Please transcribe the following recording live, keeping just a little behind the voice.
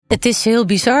Het is heel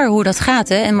bizar hoe dat gaat,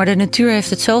 hè? Maar de natuur heeft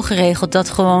het zo geregeld dat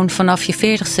gewoon vanaf je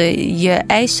 40ste je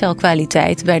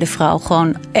eicelkwaliteit bij de vrouw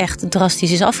gewoon echt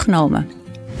drastisch is afgenomen.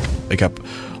 Ik heb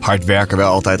hard werken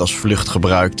wel altijd als vlucht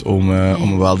gebruikt om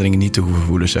bepaalde dingen niet te hoeven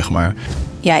voelen, zeg maar.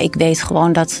 Ja, ik weet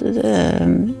gewoon dat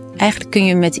eigenlijk kun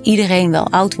je met iedereen wel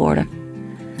oud worden.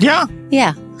 Ja?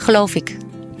 Ja, geloof ik.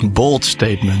 Bold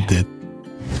statement dit.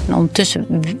 En ondertussen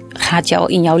gaat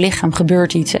in jouw lichaam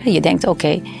gebeurt iets. Hè? Je denkt,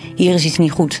 oké, hier is iets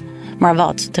niet goed. Maar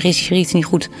wat? Er is hier iets niet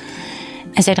goed.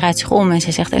 En zij draait zich om en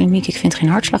zij zegt... Ellemieke, ik vind geen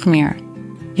hartslag meer.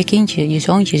 Je kindje, je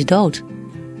zoontje is dood.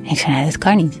 En ik zei, nee, dat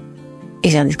kan niet.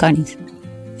 Ik zei, dit kan niet.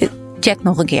 Check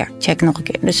nog een keer.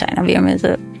 Dus zij dan weer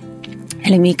met...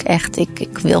 Ellemieke, echt,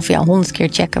 ik wil voor jou 100 keer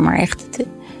checken. Maar echt,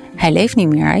 hij leeft niet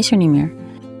meer. Hij is er niet meer.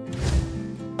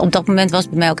 Op dat moment was het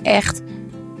bij mij ook echt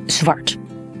zwart.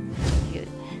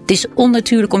 Het is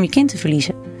onnatuurlijk om je kind te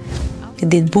verliezen.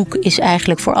 Dit boek is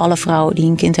eigenlijk voor alle vrouwen die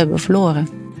een kind hebben verloren.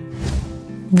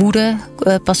 Woede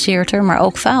passeert er, maar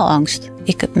ook faalangst.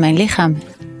 Mijn lichaam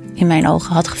in mijn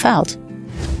ogen had gefaald.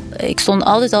 Ik stond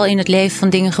altijd al in het leven van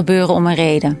dingen gebeuren om een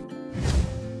reden.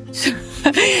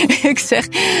 Ik zeg,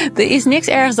 er is niks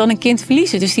ergers dan een kind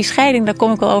verliezen. Dus die scheiding, daar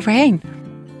kom ik wel overheen.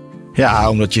 Ja,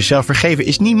 omdat jezelf vergeven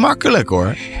is niet makkelijk,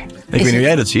 hoor. Ik weet niet hoe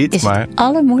jij dat ziet, maar... Het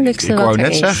allermoeilijkste wat er is. Ik wou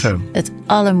net zeggen. Het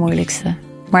allermoeilijkste.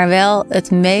 Maar wel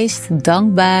het meest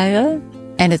dankbare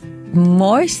en het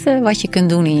mooiste wat je kunt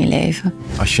doen in je leven.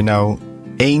 Als je nou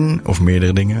 1 of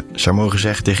meerdere dingen zou mogen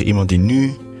zeggen tegen iemand die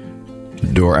nu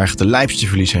door echt de lijpste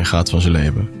verlies heen gaat van zijn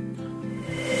leven.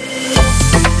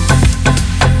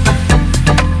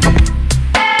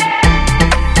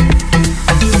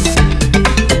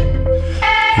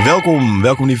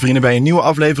 Welkom lieve vrienden bij een nieuwe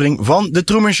aflevering van de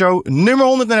Trueman Show nummer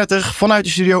 130 vanuit de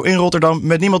studio in Rotterdam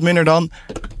met niemand minder dan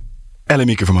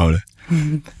Ellemieke Vermolen.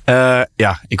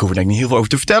 Ja, ik hoef er denk ik niet heel veel over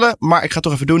te vertellen, maar ik ga het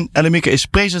toch even doen. Ellemieke is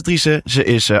presentatrice, ze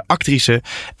is actrice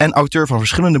en auteur van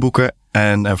verschillende boeken.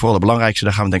 En vooral het belangrijkste,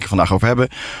 daar gaan we het denk ik vandaag over hebben.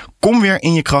 Kom weer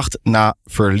in je kracht na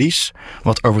verlies,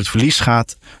 wat over het verlies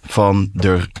gaat van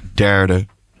de derde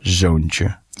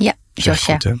zoontje. Ja, zeg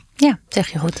je goed, hè? Ja,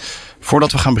 zeg je goed.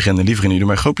 Voordat we gaan beginnen, lieve vrienden, doe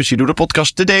mij groot plezier door de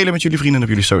podcast te delen met jullie vrienden op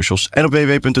jullie socials. En op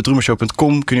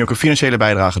www.truemanshow.com kun je ook een financiële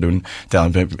bijdrage doen.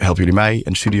 Dan helpen jullie mij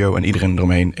en de studio en iedereen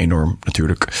eromheen enorm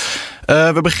natuurlijk.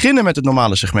 We beginnen met het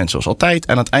normale segment zoals altijd.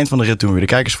 En aan het eind van de rit doen we weer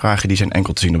de kijkersvragen. Die zijn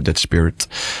enkel te zien op Dead Spirit.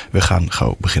 We gaan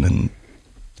gauw beginnen.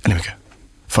 Ellemieke,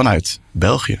 vanuit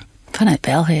België. Vanuit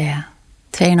België, ja.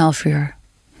 2,5 uur.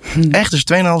 Echt? Dus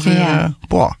 2,5 uur? Ja.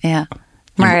 Ja.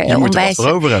 Maar je moet het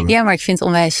erover hebben. Ja, maar ik vind het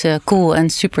onwijs cool en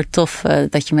super tof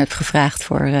dat je me hebt gevraagd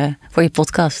voor je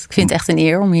podcast. Ik vind het echt een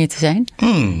eer om hier te zijn.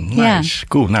 Nice, ja.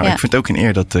 Cool. Nou, ik vind het ook een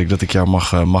eer dat ik jou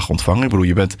mag ontvangen. Ik bedoel,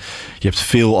 je hebt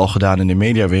veel al gedaan in de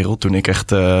mediawereld. Toen ik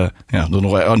echt er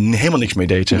nog helemaal niks mee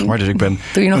deed, zeg maar. Dus ik ben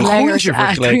toen je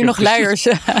nog luiers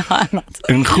aan had.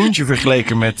 Een groentje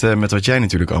vergeleken met wat jij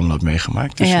natuurlijk allemaal hebt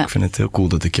meegemaakt. Dus ik vind het heel cool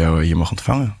dat ik jou hier mag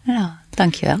ontvangen. Ja.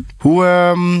 Dankjewel.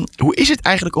 Hoe is het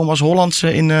eigenlijk om als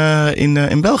Hollandse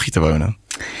in België te wonen?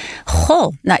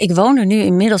 Goh, nou ik woon er nu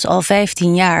inmiddels al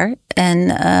 15 jaar.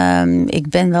 En ik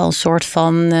ben wel een soort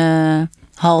van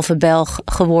halve Belg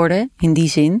geworden in die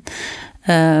zin.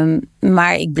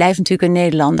 Maar ik blijf natuurlijk een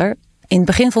Nederlander. In het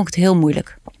begin vond ik het heel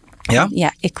moeilijk. Ja?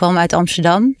 Ja, ik kwam uit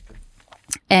Amsterdam.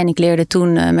 En ik leerde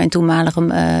toen mijn toenmalige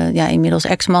inmiddels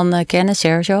ex-man kennen,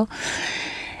 Sergio.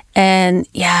 En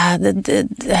ja,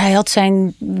 hij had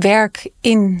zijn werk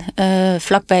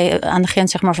vlakbij aan de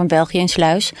grens zeg maar, van België in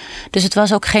Sluis. Dus het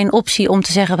was ook geen optie om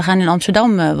te zeggen we gaan in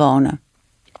Amsterdam wonen.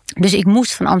 Dus ik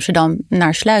moest van Amsterdam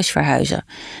naar Sluis verhuizen.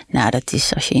 Nou, dat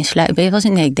is als je in Sluis... Ben je wel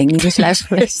eens nee, ik denk niet in Sluis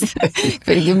geweest. Ik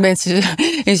weet niet, mensen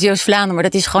in Zeeuws-Vlaanderen, maar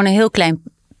dat is gewoon een heel klein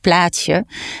plaatsje.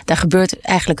 Daar gebeurt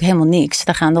eigenlijk helemaal niks.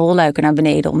 Daar gaan de rolluiken naar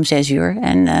beneden om 6 uur.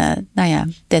 En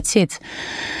that's it.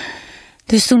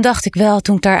 Dus toen dacht ik wel,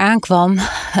 toen ik daar aankwam,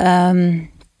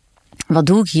 wat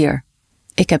doe ik hier?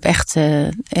 Ik heb echt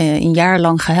een jaar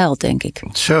lang gehuild, denk ik.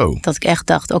 Zo. Dat ik echt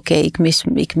dacht, oké, ik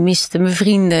miste mijn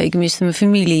vrienden, ik miste mijn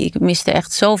familie. Ik miste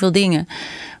echt zoveel dingen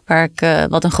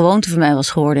wat een gewoonte voor mij was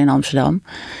geworden in Amsterdam.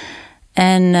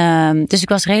 En dus ik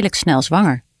was redelijk snel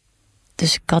zwanger.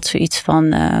 Dus ik had zoiets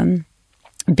van,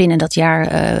 binnen dat jaar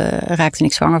raakte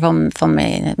ik zwanger van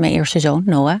mijn eerste zoon,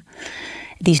 Noah.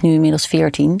 Die is nu inmiddels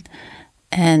 14.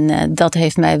 En dat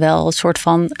heeft mij wel een soort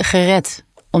van gered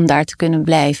om daar te kunnen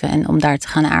blijven en om daar te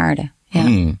gaan aarden.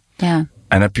 Ja. Ja.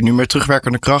 En heb je nu meer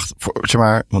terugwerkende kracht?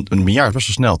 Want een jaar is best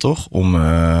wel snel, toch?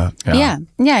 Ja,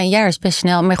 een jaar is best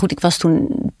snel. Maar goed, ik was toen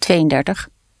 32.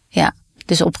 Ja.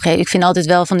 Dus ik vind altijd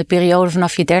wel van de periode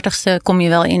vanaf je 30ste kom je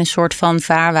wel in een soort van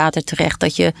vaarwater terecht.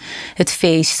 Dat je het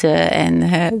feesten en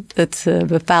het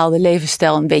bepaalde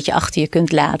levensstijl een beetje achter je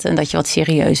kunt laten. En dat je wat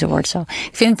serieuzer wordt. Zo. Ik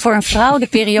vind voor een vrouw de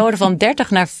periode van 30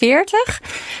 naar 40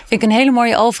 vind ik een hele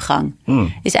mooie overgang.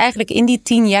 Is eigenlijk in die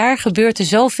 10 jaar gebeurt er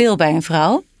zoveel bij een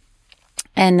vrouw.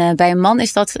 En bij een man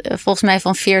is dat volgens mij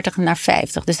van 40 naar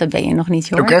 50. Dus dat ben je nog niet,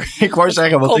 hoor. Oké, ik wou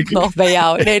zeggen... Want komt nog bij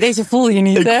jou. Nee, deze voel je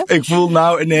niet, hè? Ik voel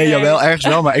jawel, ergens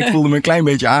wel. Maar ik voelde me een klein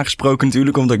beetje aangesproken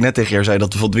natuurlijk. Omdat ik net tegen je zei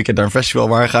dat we van het weekend naar een festival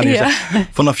waren gaan. Ja. Zei,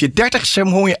 vanaf je 30ste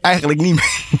moet je eigenlijk niet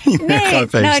meer gaan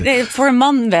feesten. Nou, voor een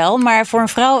man wel. Maar voor een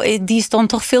vrouw, die is dan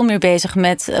toch veel meer bezig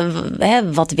met...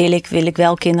 wat wil ik? Wil ik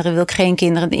wel kinderen? Wil ik geen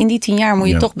kinderen? In die 10 jaar moet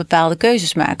je toch bepaalde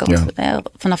keuzes maken. Want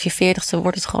vanaf je 40ste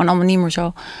wordt het gewoon allemaal niet meer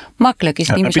zo makkelijk. Is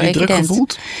niet meer zo heb je die evident. Druk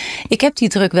gevoeld? Ik heb die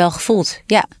druk wel gevoeld,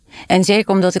 ja. En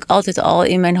zeker omdat ik altijd al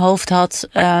in mijn hoofd had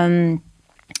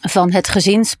van het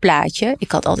gezinsplaatje.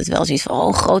 Ik had altijd wel zoiets van,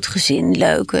 een groot gezin,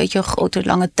 leuk, weet je, een grote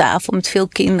lange tafel met veel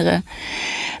kinderen.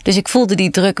 Dus ik voelde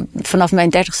die druk vanaf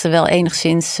mijn 30ste wel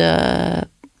enigszins,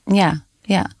 ja.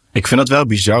 Ik vind dat wel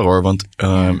bizar, hoor, want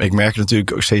ik merk het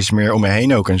natuurlijk ook steeds meer om me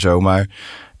heen ook en zo, maar...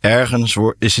 Ergens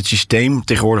is het systeem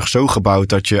tegenwoordig zo gebouwd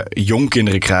dat je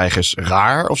jongkinderen krijgt is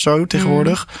raar of zo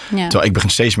tegenwoordig. Terwijl ik begin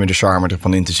steeds meer de charme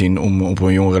ervan in te zien om op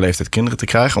een jongere leeftijd kinderen te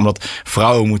krijgen. Omdat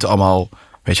vrouwen moeten allemaal,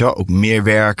 weet je wel, ook meer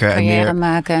werken. Carrière en meer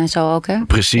maken en zo ook, hè?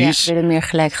 Precies. Ja, willen meer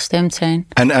gelijkgestemd zijn.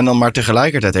 En dan maar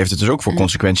tegelijkertijd heeft het dus ook voor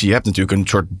consequentie. Je hebt natuurlijk een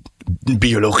soort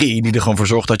biologie die er gewoon voor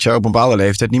zorgt dat je op een bepaalde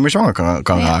leeftijd niet meer zwanger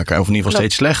kan raken. Of in ieder geval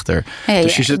steeds slechter.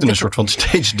 Dus je zit in een soort van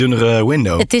steeds dunnere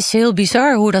window. Het is heel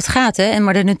bizar hoe dat gaat, hè?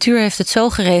 Maar de natuur heeft het zo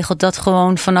geregeld dat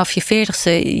gewoon vanaf je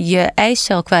 40ste je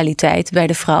eicelkwaliteit bij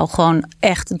de vrouw gewoon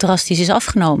echt drastisch is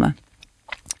afgenomen.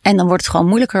 En dan wordt het gewoon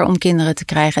moeilijker om kinderen te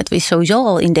krijgen. Het is sowieso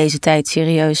al in deze tijd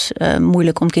serieus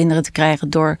moeilijk om kinderen te krijgen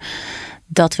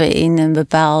doordat we in een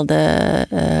bepaalde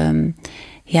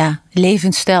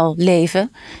levensstijl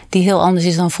leven die heel anders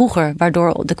is dan vroeger.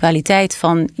 Waardoor de kwaliteit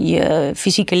van je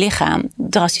fysieke lichaam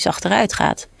drastisch achteruit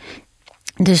gaat.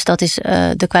 Dus dat is,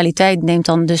 de kwaliteit neemt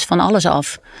dan dus van alles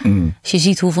af. Als je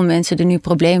ziet hoeveel mensen er nu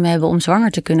problemen hebben om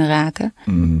zwanger te kunnen raken.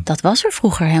 Dat was er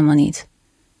vroeger helemaal niet.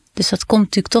 Dus dat komt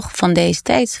natuurlijk toch van deze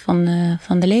tijd,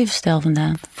 van de levensstijl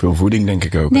vandaan. Veel voeding denk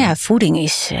ik ook. Ja, voeding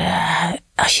is,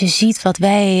 als je ziet wat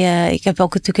wij... ik heb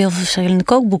ook natuurlijk heel veel verschillende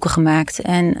kookboeken gemaakt.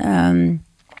 En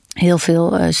heel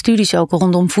veel studies ook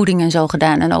rondom voeding en zo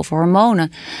gedaan. En over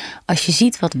hormonen. Als je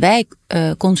ziet wat wij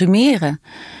consumeren...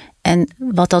 En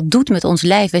wat dat doet met ons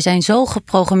lijf. Wij zijn zo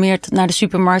geprogrammeerd naar de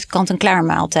supermarkt kant-en-klaar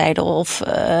maaltijden. Of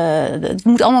het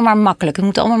moet allemaal maar makkelijk. Het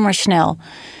moet allemaal maar snel.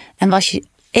 En als je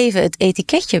even het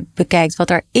etiketje bekijkt wat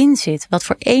daarin zit. Wat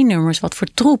voor E-nummers, wat voor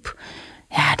troep.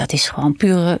 Ja, dat is gewoon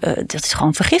dat is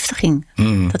gewoon vergiftiging.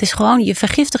 Dat is gewoon, je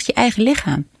vergiftigt je eigen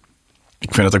lichaam.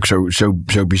 Ik vind het ook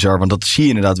zo bizar, want dat zie je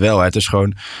inderdaad wel. Het is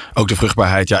gewoon, ook de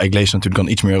vruchtbaarheid. Ja, ik lees natuurlijk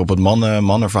dan iets meer op het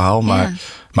mannenverhaal.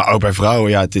 Maar ook bij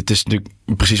vrouwen, ja, het is natuurlijk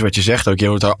precies wat je zegt ook. Je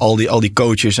hoort daar al die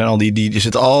coaches en er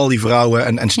zitten al die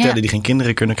vrouwen en stellen die geen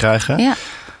kinderen kunnen krijgen. Ja.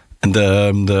 En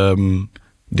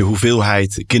de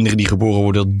hoeveelheid kinderen die geboren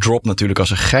worden, dat dropt natuurlijk als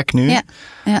een gek nu.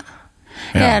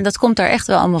 Ja, dat komt daar echt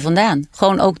wel allemaal vandaan.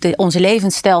 Gewoon ook onze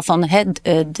levensstijl van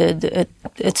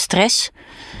het stress.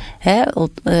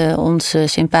 Ons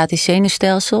sympathisch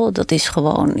zenuwstelsel, dat is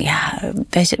gewoon,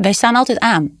 wij staan altijd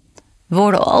aan. We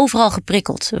worden overal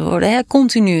geprikkeld. We worden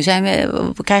continu,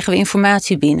 krijgen we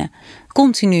informatie binnen.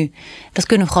 Continu. Dat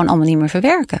kunnen we gewoon allemaal niet meer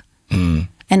verwerken.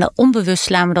 En dat onbewust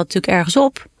slaan we dat natuurlijk ergens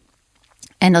op.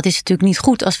 En dat is natuurlijk niet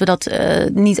goed als we dat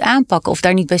niet aanpakken. Of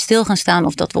daar niet bij stil gaan staan.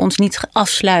 Of dat we ons niet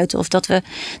afsluiten. Of dat we.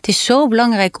 Het is zo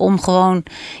belangrijk om gewoon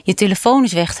je telefoon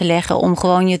eens weg te leggen. Om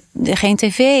gewoon geen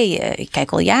tv. Ik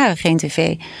kijk al jaren geen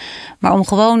tv. Maar om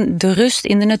gewoon de rust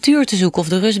in de natuur te zoeken. Of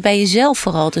de rust bij jezelf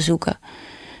vooral te zoeken.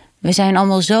 We zijn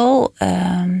allemaal zo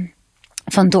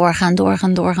van doorgaan.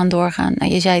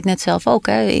 Nou, je zei het net zelf ook.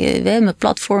 Mijn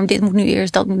platform, dit moet nu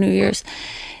eerst, dat moet nu eerst.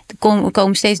 Er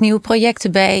komen steeds nieuwe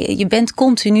projecten bij. Je bent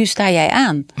continu, sta jij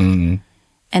aan.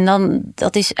 En dan,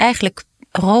 dat is eigenlijk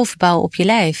roofbouw op je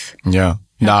lijf. Ja.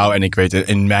 Nou, en ik weet,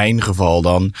 in mijn geval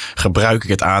dan gebruik ik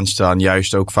het aanstaan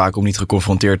juist ook vaak om niet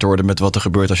geconfronteerd te worden met wat er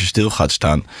gebeurt als je stil gaat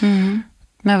staan.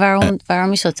 Maar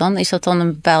waarom is dat dan? Is dat dan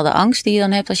een bepaalde angst die je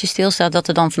dan hebt als je stilstaat, dat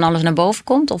er dan van alles naar boven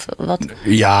komt? Of wat?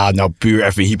 Ja, nou puur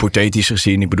even hypothetisch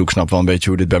gezien. Ik bedoel, ik snap wel een beetje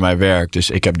hoe dit bij mij werkt. Dus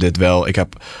ik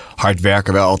heb hard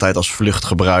werken wel altijd als vlucht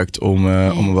gebruikt om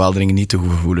bepaalde dingen niet te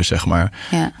hoeven voelen, zeg maar.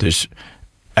 Ja. Dus,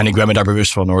 en ik ben me daar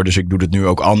bewust van, hoor. Dus ik doe het nu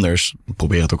ook anders. Ik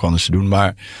probeer het ook anders te doen.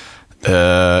 Maar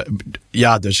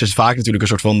dus er is vaak natuurlijk een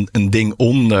soort van een ding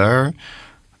onder.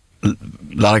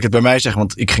 laat ik het bij mij zeggen,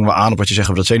 want ik ging wel aan op wat je zegt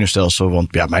over dat zenuwstelsel. Want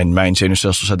ja, mijn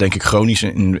zenuwstelsel staat denk ik chronisch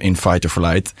in fight or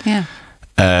flight. Ja.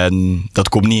 En dat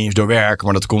komt niet eens door werk,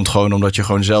 maar dat komt gewoon omdat je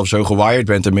gewoon zelf zo gewired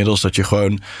bent inmiddels, dat je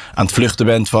gewoon aan het vluchten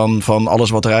bent van alles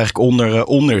wat er eigenlijk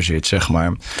onder zit, zeg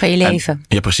maar. Van je leven.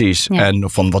 Ja, precies. Ja. En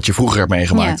van wat je vroeger hebt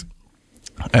meegemaakt.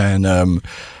 Ja. En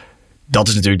dat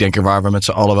is natuurlijk denk ik waar we met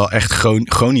z'n allen wel echt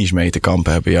chronisch mee te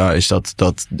kampen hebben. Ja, is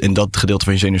dat in dat gedeelte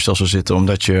van je zenuwstelsel zitten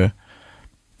omdat je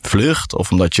vlucht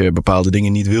of omdat je bepaalde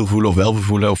dingen niet wil voelen of wel wil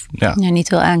voelen. Of, ja, niet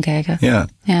wil aankijken. Ja.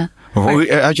 Maar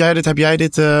heb jij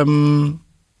dit?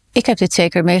 Ik heb dit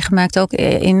zeker meegemaakt ook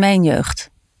in mijn jeugd.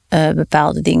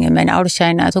 Bepaalde dingen. Mijn ouders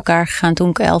zijn uit elkaar gegaan toen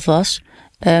ik 11 was.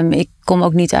 Ik kom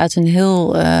ook niet uit een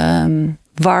heel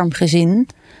warm gezin.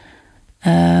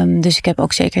 Dus ik heb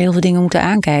ook zeker heel veel dingen moeten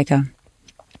aankijken.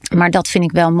 Maar dat vind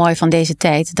ik wel mooi van deze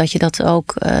tijd. Dat je dat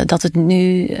ook, dat je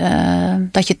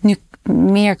het nu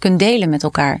meer kunt delen met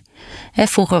elkaar.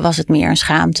 Vroeger was het meer een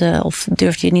schaamte of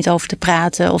durfde je het niet over te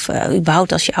praten. Of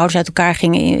überhaupt als je ouders uit elkaar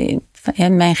gingen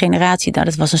in mijn generatie,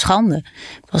 dat was een schande.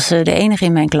 Ik was de enige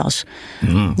in mijn klas.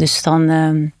 Dus dan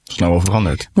is nou wel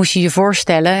veranderd. Moest je je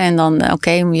voorstellen en dan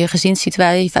je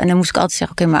gezinssituatie. En dan moest ik altijd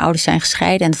zeggen, mijn ouders zijn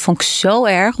gescheiden. En dat vond ik zo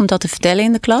erg om dat te vertellen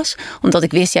in de klas. Omdat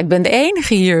ik wist, ik ben de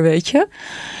enige hier, weet je.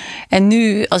 En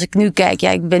nu, als ik nu kijk,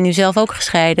 ik ben nu zelf ook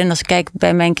gescheiden. En als ik kijk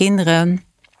bij mijn kinderen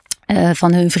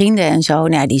van hun vrienden en zo,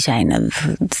 die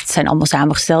het zijn allemaal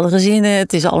samengestelde gezinnen.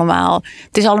 Het is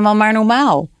allemaal maar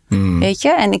normaal. Weet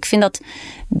je? En ik vind dat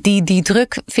die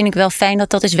druk vind ik wel fijn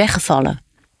dat is weggevallen.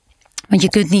 Want je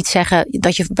kunt niet zeggen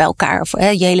dat je bij elkaar of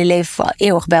je hele leven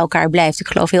eeuwig bij elkaar blijft. Ik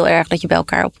geloof heel erg dat je bij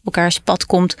elkaar op elkaars pad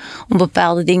komt om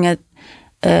bepaalde dingen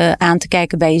aan te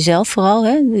kijken bij jezelf vooral.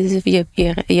 Hè?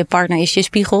 Je partner is je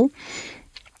spiegel.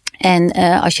 En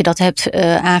als je dat hebt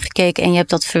aangekeken en je hebt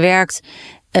dat verwerkt,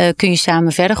 kun je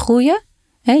samen verder groeien.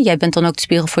 Jij bent dan ook de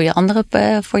spiegel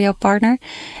voor jouw partner.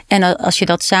 En als je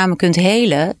dat samen kunt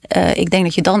helen, ik denk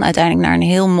dat je dan uiteindelijk naar een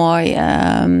heel mooi,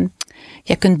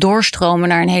 je kunt doorstromen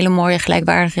naar een hele mooie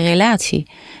gelijkwaardige relatie.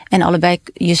 En allebei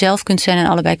jezelf kunt zijn en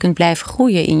allebei kunt blijven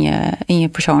groeien in je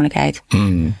persoonlijkheid.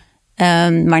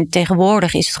 Maar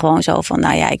tegenwoordig is het gewoon zo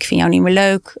van, ik vind jou niet meer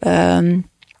leuk.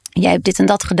 Jij hebt dit en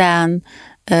dat gedaan.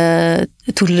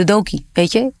 Toedeledokie,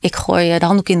 weet je. Ik gooi de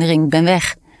handdoek in de ring, ben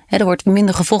weg. Er wordt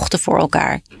minder gevochten voor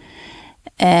elkaar.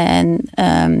 En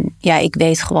ik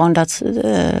weet gewoon dat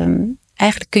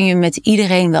eigenlijk kun je met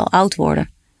iedereen wel oud worden.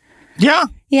 Ja?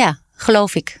 Ja,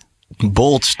 geloof ik.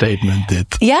 Bold statement dit.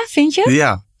 Ja, vind je?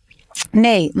 Ja.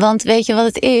 Nee, want weet je wat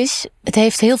het is? Het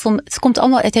heeft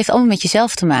allemaal met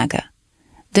jezelf te maken.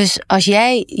 Dus als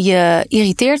jij je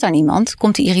irriteert aan iemand,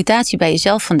 komt die irritatie bij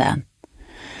jezelf vandaan.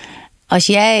 Als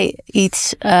jij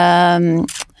iets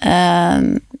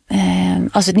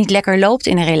als het niet lekker loopt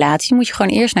in een relatie, moet je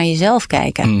gewoon eerst naar jezelf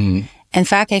kijken. En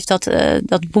vaak heeft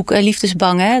dat boek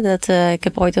Liefdesbang, ik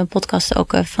heb ooit een podcast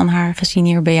ook van haar gezien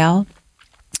hier bij jou.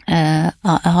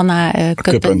 Hanna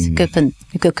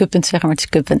Kuppens, zeg maar, het is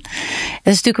Kuppen.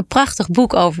 Het is natuurlijk een prachtig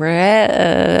boek over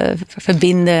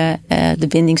verbinden, de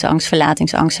bindingsangst,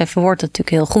 verlatingsangst. Zij verwoordt dat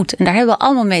natuurlijk heel goed. En daar hebben we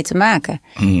allemaal mee te maken.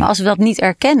 Maar als we dat niet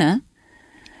erkennen,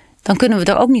 dan kunnen we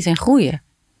er ook niet in groeien.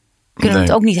 Kunnen we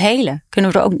het ook niet helen.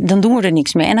 Dan doen we er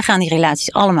niks mee. En dan gaan die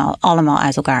relaties allemaal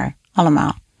uit elkaar.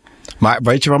 Allemaal. Maar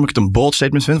weet je waarom ik het een bold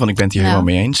statement vind? Want ik ben het hier helemaal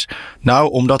mee eens.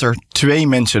 Nou, omdat er 2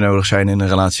 mensen nodig zijn in een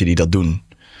relatie die dat doen.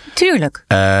 Tuurlijk.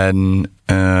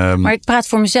 Maar ik praat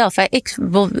voor mezelf. Ik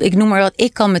noem maar wat.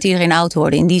 Ik kan met iedereen oud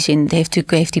worden. In die zin heeft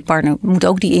die partner moet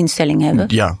ook die instelling hebben.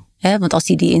 Ja. Want als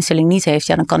hij die instelling niet heeft,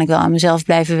 dan kan ik wel aan mezelf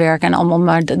blijven werken en allemaal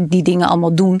maar die dingen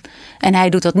allemaal doen. En hij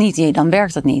doet dat niet, dan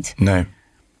werkt dat niet. Nee.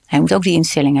 Hij moet ook die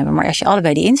instelling hebben. Maar als je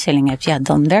allebei die instelling hebt,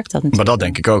 dan werkt dat niet. Maar dat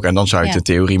denk ik ook. En dan zou je de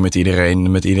theorie met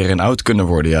iedereen oud kunnen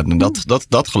worden. Ja,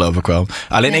 dat geloof ik wel.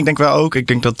 Alleen ik denk wel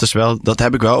ook, dat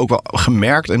heb ik wel ook wel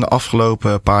gemerkt in de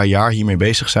afgelopen paar jaar hiermee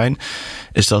bezig zijn.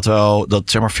 Is dat wel, dat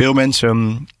zeg maar veel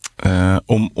mensen,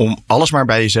 om alles maar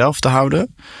bij jezelf te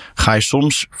houden,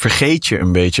 vergeet je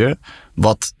een beetje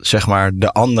wat zeg maar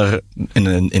de ander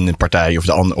in een partij of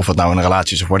de ander, of het nou een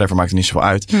relatie is of whatever, maakt er niet zoveel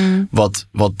uit.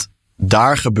 Wat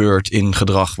daar gebeurt in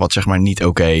gedrag wat zeg maar niet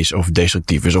oké is of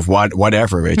destructief is of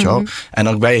whatever, weet je wel. En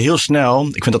dan ben je heel snel,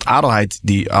 ik vind dat Adelheid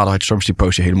Storms, die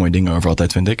post hele mooie dingen over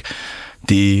altijd, vind ik.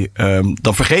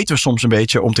 Dan vergeten we soms een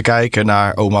beetje om te kijken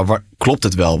naar, maar klopt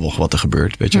het wel wat er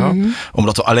gebeurt, weet je wel?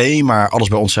 Omdat we alleen maar alles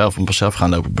bij onszelf gaan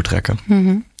lopen betrekken.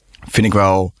 Vind ik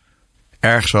wel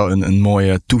ergens wel een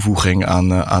mooie toevoeging aan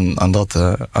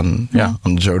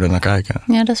zo ernaar kijken.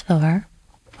 Ja, dat is wel waar.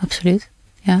 Absoluut.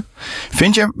 Ja.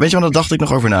 Vind je, weet je wat, daar dacht ik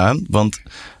nog over na. Want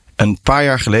een paar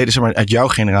jaar geleden, zeg maar, uit jouw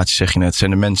generatie zeg je net,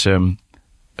 zijn de mensen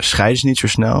scheiden ze niet zo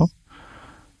snel.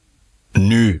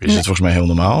 Nu is het volgens mij heel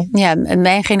normaal. Ja,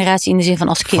 mijn generatie in de zin van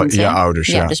als kind. Je ouders,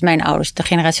 ja. Dus mijn ouders, de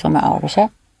generatie van mijn ouders. Hè?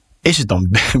 Is het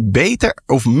dan beter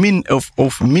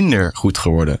of minder goed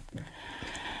geworden?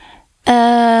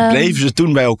 Bleven ze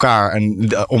toen bij elkaar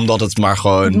omdat het maar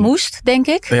gewoon... Het moest, denk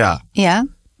ik. Ja,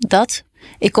 dat.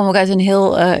 Ik kom ook uit een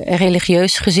heel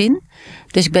religieus gezin.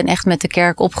 Dus ik ben echt met de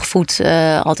kerk opgevoed.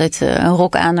 Altijd een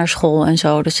rok aan naar school en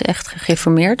zo. Dus echt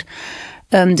gereformeerd.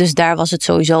 Dus daar was het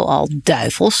sowieso al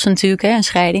duivels natuurlijk. Hè, een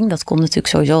scheiding. Dat kon natuurlijk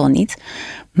sowieso al niet.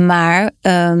 Maar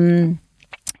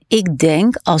ik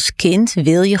denk als kind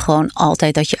wil je gewoon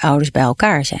altijd dat je ouders bij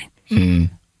elkaar zijn.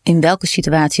 In welke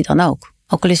situatie dan ook.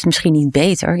 Ook al is het misschien niet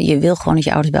beter. Je wil gewoon dat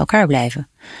je ouders bij elkaar blijven.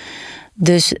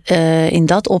 Dus in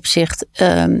dat opzicht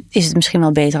is het misschien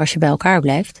wel beter als je bij elkaar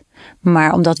blijft.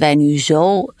 Maar omdat wij nu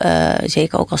zo,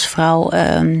 zeker ook als vrouw,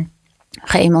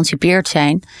 geëmancipeerd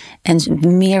zijn en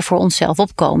meer voor onszelf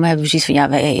opkomen, hebben we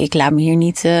zoiets van, ik laat me hier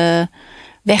niet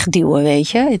wegduwen, weet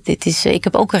je. Ik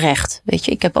heb ook een recht, weet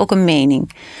je. Ik heb ook een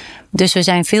mening. Dus we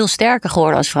zijn veel sterker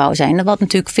geworden als vrouw zijn. Wat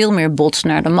natuurlijk veel meer botst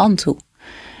naar de man toe.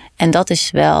 En dat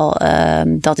is wel,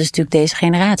 dat is natuurlijk deze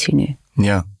generatie nu.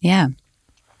 Ja.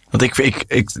 Want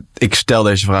ik stel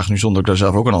deze vraag nu zonder dat ik daar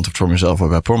zelf ook een antwoord voor mezelf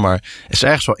op heb, hoor. Maar het is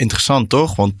ergens wel interessant,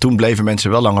 toch? Want toen bleven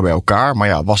mensen wel langer bij elkaar. Maar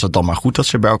ja, was het dan maar goed dat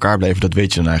ze bij elkaar bleven? Dat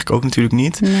weet je dan eigenlijk ook natuurlijk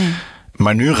niet. Nee.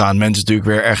 Maar nu gaan mensen natuurlijk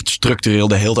weer echt structureel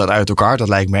de hele tijd uit elkaar. Dat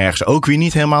lijkt me ergens ook weer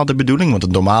niet helemaal de bedoeling. Want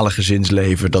het normale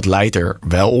gezinsleven, dat leidt er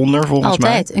wel onder, volgens mij.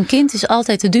 Altijd. Een kind is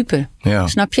altijd de dupe. Ja.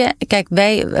 Snap je? Kijk,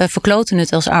 wij verkloten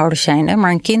het als ouders zijn. Hè?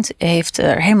 Maar een kind heeft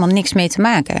er helemaal niks mee te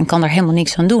maken. En kan er helemaal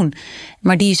niks aan doen.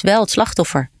 Maar die is wel het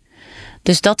slachtoffer.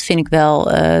 Dus dat vind ik wel,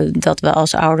 dat we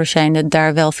als ouders zijn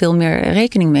daar wel veel meer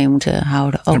rekening mee moeten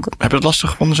houden. Ook. Heb je dat lastig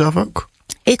gevonden zelf ook?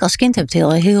 Ik als kind heb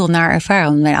het heel naar ervaren.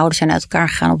 Want mijn ouders zijn uit elkaar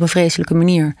gegaan op een vreselijke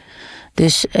manier.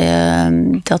 Dus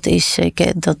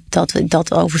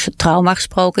dat over trauma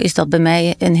gesproken is dat bij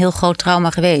mij een heel groot trauma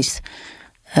geweest.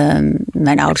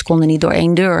 Mijn ouders konden niet door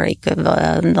één deur.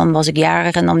 Dan was ik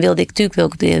jarig en dan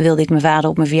wilde ik mijn vader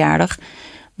op mijn verjaardag.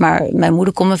 Maar mijn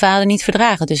moeder kon mijn vader niet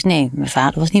verdragen. Dus nee, mijn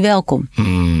vader was niet welkom.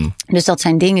 Dus dat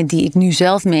zijn dingen die ik nu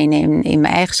zelf meeneem in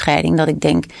mijn eigen scheiding. Dat ik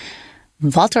denk,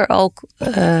 wat er ook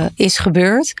is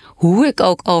gebeurd, hoe ik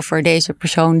ook over deze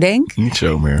persoon denk. Niet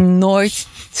zo meer. Nooit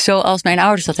zoals mijn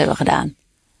ouders dat hebben gedaan.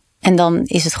 En dan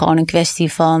is het gewoon een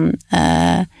kwestie van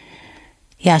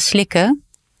slikken,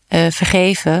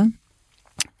 vergeven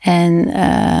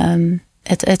en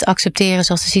het accepteren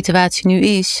zoals de situatie nu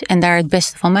is en daar het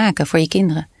beste van maken voor je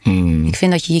kinderen. Ik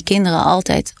vind dat je je kinderen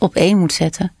altijd op één moet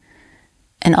zetten.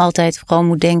 En altijd gewoon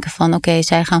moet denken van oké,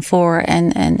 zij gaan voor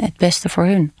en het beste voor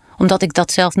hun. Omdat ik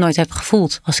dat zelf nooit heb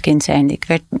gevoeld als kind zijnde. Ik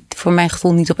werd voor mijn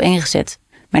gevoel niet op één gezet.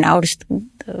 Mijn ouders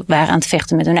waren aan het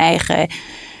vechten met hun eigen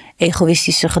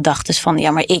egoïstische gedachten van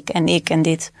ja, maar ik en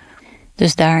dit.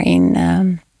 Dus daarin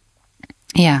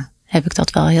heb ik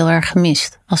dat wel heel erg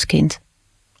gemist als kind.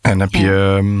 En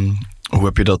hoe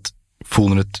heb je dat?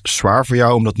 Voelde het zwaar voor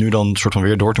jou om dat nu dan een soort van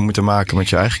weer door te moeten maken met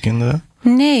je eigen kinderen?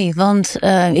 Nee, want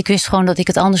ik wist gewoon dat ik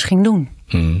het anders ging doen.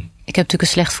 Ik heb natuurlijk een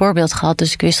slecht voorbeeld gehad,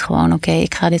 dus ik wist gewoon oké,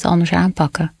 ik ga dit anders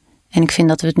aanpakken. En ik vind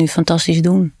dat we het nu fantastisch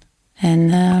doen.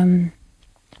 En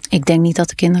ik denk niet dat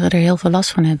de kinderen er heel veel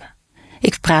last van hebben.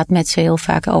 Ik praat met ze heel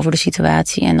vaak over de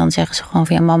situatie en dan zeggen ze gewoon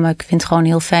van ja mama, ik vind het gewoon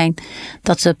heel fijn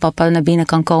dat papa naar binnen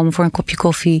kan komen voor een kopje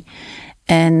koffie.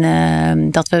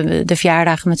 En dat we de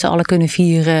verjaardagen met z'n allen kunnen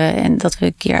vieren. En dat we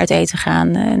een keer uit eten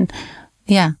gaan. En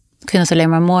ja, ik vind het alleen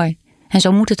maar mooi. En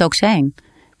zo moet het ook zijn.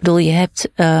 Ik bedoel, je hebt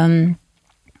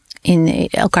in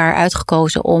elkaar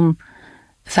uitgekozen om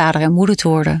vader en moeder te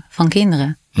worden van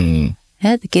kinderen.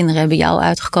 De kinderen hebben jou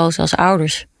uitgekozen als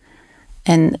ouders.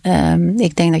 En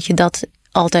ik denk dat je dat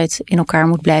altijd in elkaar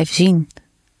moet blijven zien.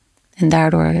 En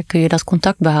daardoor kun je dat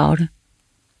contact behouden.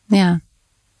 Ja.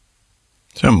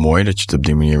 Het is wel mooi dat je het op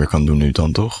die manier weer kan doen nu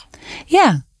dan, toch?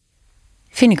 Ja,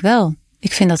 vind ik wel.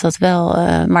 Ik vind dat wel,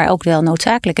 maar ook wel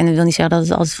noodzakelijk. En dat wil niet zeggen dat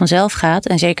het altijd vanzelf gaat.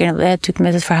 En zeker natuurlijk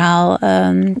met het verhaal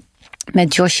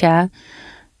met Joshua.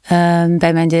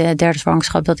 Bij mijn derde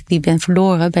zwangerschap dat ik die ben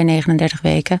verloren bij 39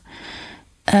 weken.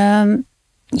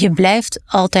 Je blijft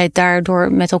altijd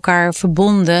daardoor met elkaar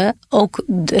verbonden. Ook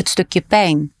het stukje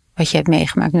pijn wat je hebt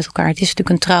meegemaakt met elkaar. Het is natuurlijk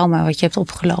een trauma wat je hebt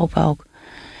opgelopen ook.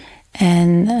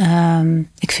 En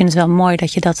ik vind het wel mooi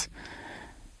dat je dat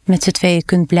met z'n tweeën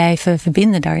kunt blijven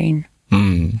verbinden daarin.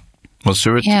 Wat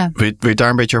zullen we wil je het daar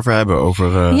een beetje over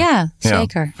hebben? Ja,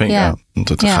 zeker. Want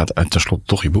het gaat tenslotte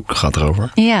toch je boek gaat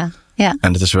erover. Ja.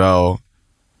 En het is wel,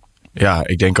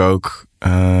 ik denk ook,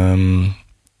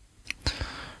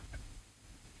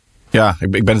 Ja, ik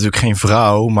ben natuurlijk geen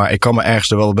vrouw, maar ik kan me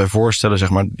ergens er wel bij voorstellen, zeg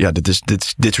maar. Ja,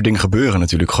 dit soort dingen gebeuren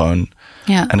natuurlijk gewoon.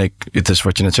 Ja. En het is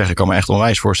wat je net zegt, ik kan me echt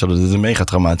onwijs voorstellen dat het een mega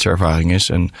traumatische ervaring is.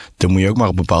 En daar moet je ook maar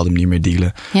op een bepaalde manier mee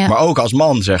dealen. Ja. Maar ook als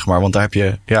man, zeg maar, want daar heb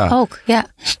je, ja. Ook, ja.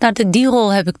 Nou, die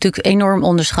rol heb ik natuurlijk enorm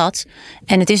onderschat.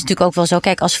 En het is natuurlijk ook wel zo,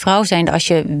 kijk, als vrouw zijnde, als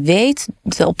je weet,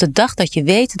 op de dag dat je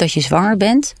weet dat je zwanger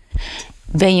bent,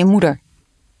 ben je moeder.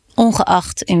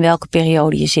 Ongeacht in welke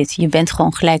periode je zit. Je bent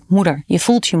gewoon gelijk moeder. Je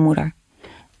voelt je moeder.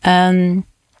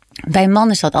 Bij een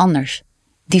man is dat anders.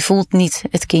 Die voelt niet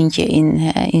het kindje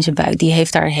in zijn buik. Die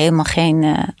heeft daar helemaal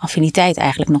geen affiniteit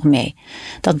eigenlijk nog mee.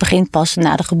 Dat begint pas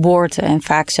na de geboorte. En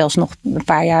vaak zelfs nog een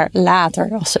paar jaar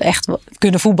later. Als ze echt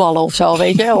kunnen voetballen of zo,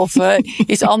 weet je. Of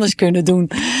iets anders kunnen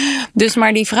doen. Dus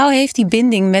maar die vrouw heeft die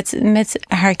binding met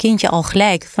haar kindje al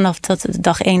gelijk. Vanaf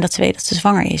dag 1 dat ze weet dat ze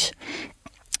zwanger is.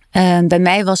 Bij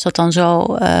mij was dat dan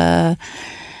zo.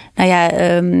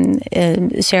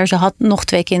 Serge had nog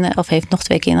 2 kinderen, of heeft nog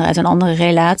 2 kinderen uit een andere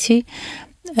relatie.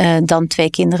 Dan 2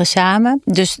 kinderen samen.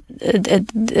 Dus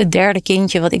het derde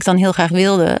kindje, wat ik dan heel graag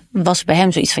wilde, was bij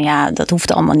hem zoiets van: ja, dat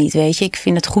hoeft allemaal niet, weet je. Ik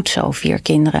vind het goed zo, 4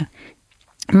 kinderen.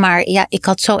 Maar ja, ik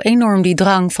had zo enorm die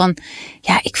drang van,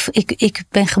 ja, ik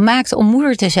ben gemaakt om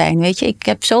moeder te zijn, weet je. Ik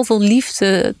heb zoveel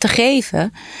liefde te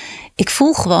geven. Ik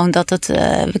voel gewoon dat het,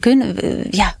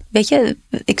 weet je,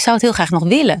 ik zou het heel graag nog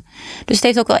willen. Dus het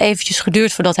heeft ook wel eventjes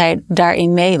geduurd voordat hij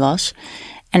daarin mee was.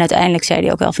 En uiteindelijk zei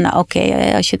hij ook wel van, nou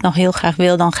oké, als je het nog heel graag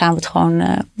wil, dan gaan we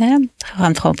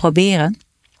het gewoon proberen.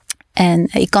 En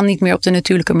ik kan niet meer op de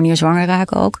natuurlijke manier zwanger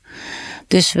raken ook.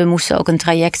 Dus we moesten ook een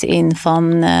traject in van,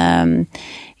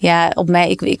 op mij,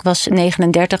 ik was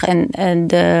 39 en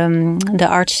de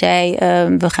arts zei,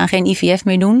 we gaan geen IVF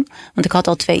meer doen. Want ik had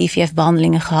al 2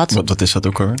 IVF-behandelingen gehad. Wat is dat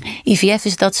ook hoor? IVF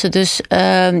is dat ze dus,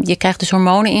 je krijgt dus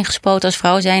hormonen ingespoten als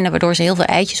vrouw zijnde, waardoor ze heel veel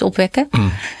eitjes opwekken.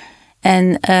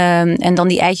 En dan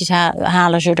die eitjes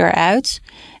halen ze eruit.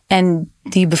 En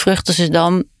die bevruchten ze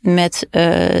dan met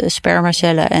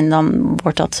spermacellen. En dan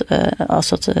wordt dat, als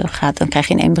dat gaat, dan krijg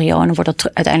je een embryo. En dan wordt dat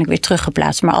uiteindelijk weer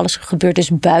teruggeplaatst. Maar alles gebeurt dus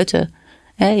buiten,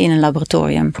 in een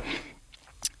laboratorium.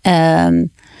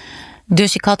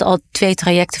 Dus ik had al 2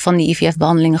 trajecten van die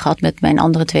IVF-behandelingen gehad met mijn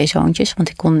andere 2 zoontjes. Want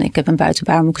ik heb een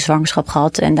buitenbaarmoedelijke zwagerschap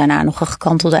gehad. En daarna nog een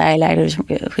gekantelde eileider. Dus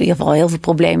in ieder geval heel veel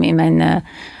problemen in mijn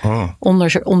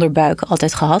onderbuik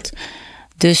altijd gehad.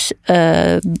 Dus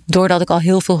doordat ik al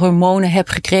heel veel hormonen heb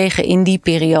gekregen in die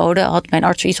periode, had mijn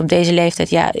arts iets op deze leeftijd.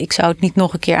 Ja, ik zou het niet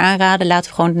nog een keer aanraden. Laten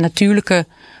we gewoon het natuurlijke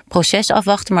proces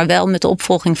afwachten, maar wel met de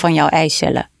opvolging van jouw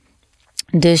eicellen.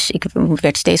 Dus ik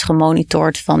werd steeds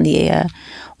gemonitord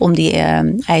om die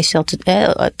eicel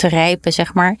te rijpen,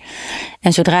 zeg maar.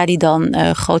 En zodra die dan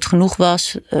groot genoeg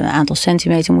was, een aantal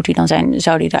centimeter moet die dan zijn,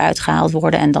 zou die eruit gehaald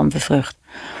worden en dan bevrucht.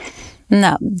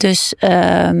 Nou, dus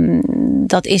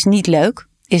dat is niet leuk.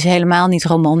 Is helemaal niet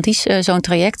romantisch, zo'n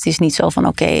traject. Het is niet zo van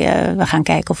oké, we gaan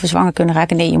kijken of we zwanger kunnen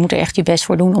raken. Nee, je moet er echt je best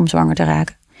voor doen om zwanger te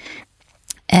raken.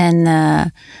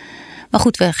 Maar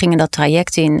goed, we gingen dat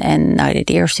traject in. En de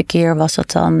eerste keer was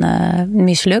dat dan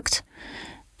mislukt.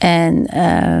 En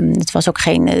het was ook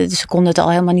ze konden het al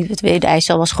helemaal niet. De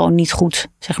eicel was gewoon niet goed,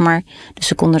 zeg maar. Dus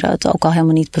ze konden het ook al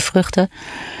helemaal niet bevruchten.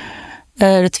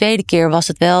 De tweede keer was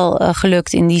het wel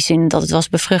gelukt in die zin dat het was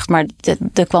bevrucht. Maar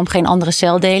er kwam geen andere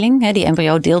celdeling. Die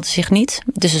embryo deelde zich niet.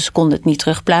 Dus ze konden het niet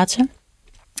terugplaatsen.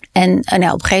 En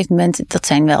op een gegeven moment, dat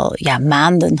zijn wel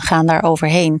maanden gaan daar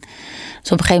overheen.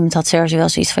 Dus op een gegeven moment had Serge wel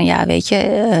zoiets van, weet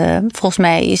je, volgens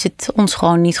mij is het ons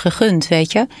gewoon niet gegund,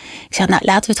 weet je. Ik zeg,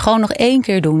 laten we het gewoon nog 1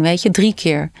 keer doen, weet je, 3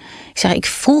 keer. Ik zeg, ik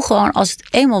voel gewoon, als het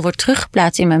eenmaal wordt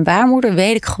teruggeplaatst in mijn baarmoeder,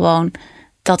 weet ik gewoon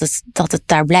dat het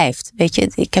daar blijft. Weet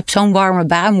je, ik heb zo'n warme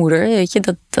baarmoeder, weet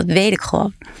je, dat weet ik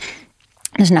gewoon.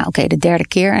 Dus de derde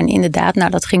keer. En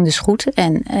inderdaad, dat ging dus goed.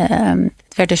 En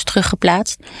het werd dus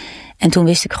teruggeplaatst. En toen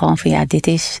wist ik gewoon van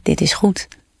dit is goed.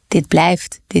 Dit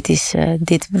blijft.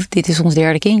 Dit is ons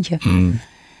derde kindje.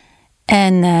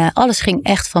 En alles ging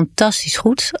echt fantastisch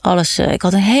goed. Ik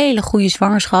had een hele goede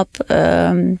zwangerschap.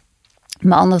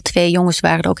 Mijn andere 2 jongens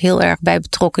waren er ook heel erg bij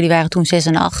betrokken. Die waren toen 6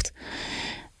 en 8.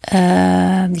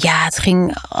 Het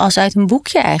ging als uit een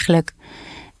boekje eigenlijk.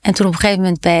 En toen op een gegeven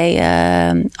moment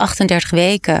bij 38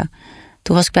 weken...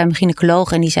 toen was ik bij mijn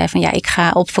gynaecoloog en die zei van... ik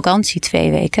ga op vakantie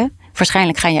 2 weken.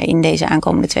 Waarschijnlijk ga jij in deze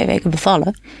aankomende 2 weken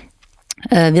bevallen.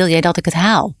 Wil jij dat ik het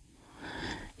haal?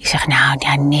 Ik zeg,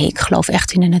 nee, ik geloof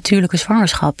echt in een natuurlijke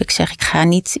zwangerschap. Ik zeg, ik ga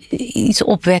niet iets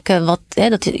opwekken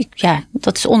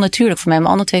dat is onnatuurlijk voor mij.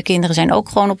 Mijn andere 2 kinderen zijn ook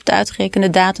gewoon op de uitgerekende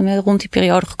datum rond die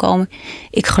periode gekomen.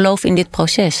 Ik geloof in dit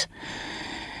proces.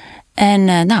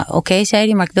 En oké, zei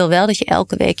hij, maar ik wil wel dat je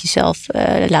elke week jezelf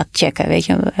laat checken, weet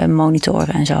je,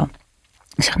 monitoren en zo.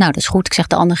 Ik zeg, nou, dat is goed. Ik zeg,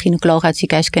 de andere gynaecoloog uit het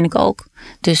ziekenhuis ken ik ook.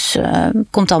 Dus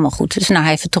komt allemaal goed. Dus nou,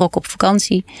 hij vertrok op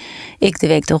vakantie. Ik de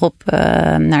week erop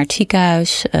naar het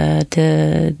ziekenhuis.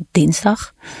 De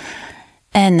dinsdag.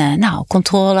 En nou,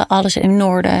 controle, alles in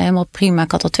orde. Helemaal prima.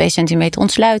 Ik had al 2 centimeter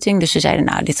ontsluiting. Dus ze zeiden,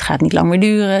 nou, dit gaat niet lang meer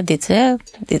duren.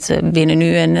 Dit binnen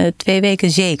nu en 2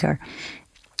 weken zeker.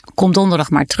 Kom donderdag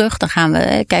maar terug. Dan gaan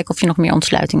we kijken of je nog meer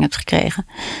ontsluiting hebt gekregen.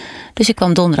 Dus ik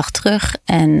kwam donderdag terug.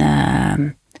 En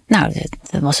nou,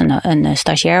 er was een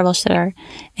stagiair was er.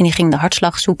 En die ging de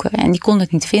hartslag zoeken. En die kon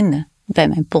het niet vinden bij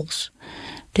mijn pols.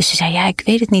 Dus ze zei, ja, ik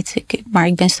weet het niet. Maar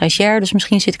ik ben stagiair, dus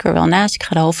misschien zit ik er wel naast. Ik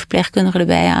ga de hoofdverpleegkundige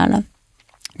erbij halen.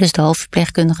 Dus de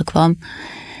hoofdverpleegkundige kwam.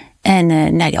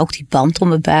 En nou, ook die band om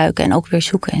mijn buik. En ook weer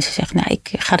zoeken. En ze zegt, nou,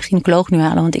 ik ga de gynaecoloog nu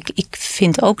halen. Want ik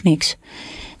vind ook niks.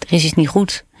 Er is iets niet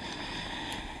goed.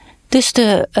 Dus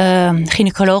de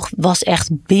gynaecoloog was echt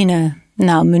binnen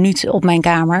een minuut op mijn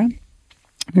kamer.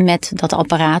 Met dat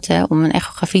apparaat om een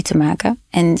echografie te maken.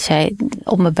 En zij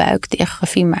op mijn buik de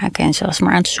echografie maken. En ze was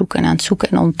maar aan het zoeken en aan het zoeken.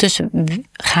 En ondertussen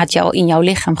gaat in jouw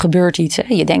lichaam gebeurt iets. Hè?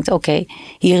 Je denkt, oké,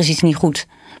 hier is iets niet goed.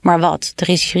 Maar wat? Er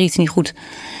is hier iets niet goed.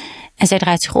 En zij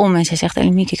draait zich om en zij zegt,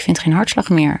 Ellemieke, ik vind geen hartslag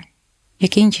meer. Je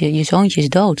kindje, je zoontje is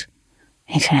dood.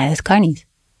 En ik zei, nee, dat kan niet.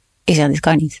 Ik zei, dit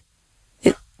kan niet.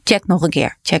 Check nog een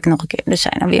keer. Dus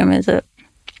zij dan weer met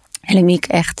Ellemieke,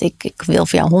 echt, ik wil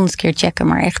voor jou 100 keer checken.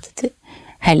 Maar echt,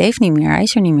 hij leeft niet meer, hij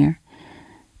is er niet meer.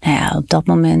 Nou ja, op dat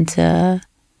moment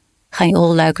gaan je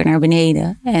holluiken naar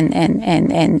beneden.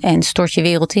 En stort je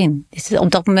wereld in.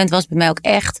 Op dat moment was het bij mij ook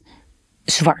echt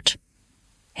zwart.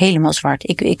 Helemaal zwart.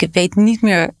 Ik weet niet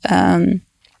meer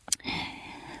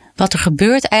wat er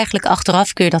gebeurt. Eigenlijk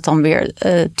achteraf kun je dat dan weer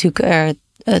natuurlijk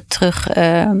terug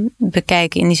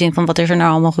bekijken. In die zin van wat is er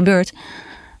nou allemaal gebeurd.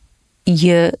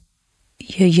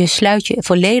 Je sluit je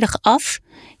volledig af.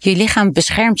 Je lichaam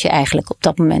beschermt je eigenlijk op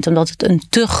dat moment. Omdat het een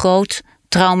te groot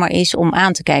trauma is om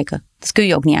aan te kijken. Dat kun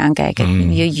je ook niet aankijken.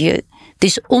 Het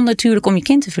is onnatuurlijk om je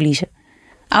kind te verliezen.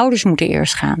 Ouders moeten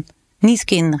eerst gaan. Niet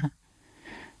kinderen.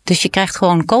 Dus je krijgt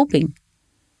gewoon coping.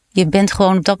 Je bent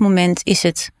gewoon op dat moment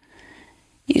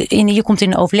je komt in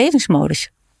de overlevingsmodus.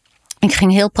 Ik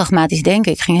ging heel pragmatisch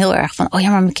denken. Ik ging heel erg van, oh ja,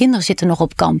 maar mijn kinderen zitten nog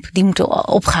op kamp. Die moeten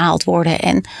opgehaald worden.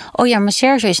 En oh ja, mijn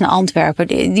Serge is naar Antwerpen.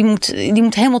 Die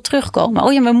moet helemaal terugkomen.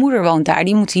 Oh ja, mijn moeder woont daar.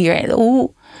 Die moet hier.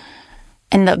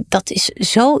 En dat is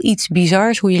zoiets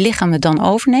bizars hoe je lichaam het dan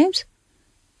overneemt.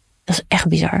 Dat is echt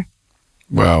bizar.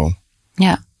 Wauw.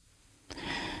 Ja.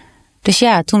 Dus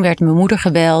ja, toen werd mijn moeder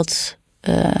gebeld.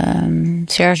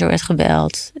 Sergio werd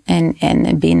gebeld.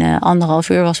 En binnen 1,5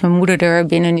 uur was mijn moeder er.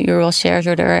 Binnen 1 uur was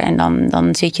Sergio er. En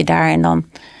dan zit je daar en dan...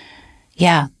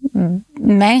 Ja,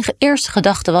 mijn eerste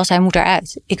gedachte was, hij moet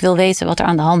eruit. Ik wil weten wat er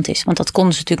aan de hand is. Want dat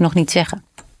konden ze natuurlijk nog niet zeggen.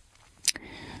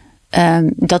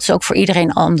 Dat is ook voor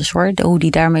iedereen anders hoor. Hoe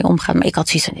die daarmee omgaat. Maar ik had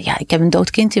zoiets van, ja, ik heb een dood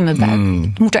kind in mijn buik.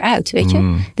 Het moet eruit, weet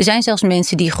je. Er zijn zelfs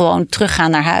mensen die gewoon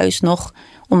teruggaan naar huis nog...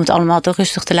 om het allemaal te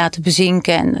rustig te laten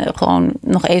bezinken... en gewoon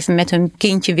nog even met hun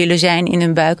kindje willen zijn in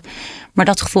hun buik. Maar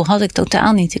dat gevoel had ik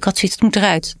totaal niet. Ik had zoiets, het moet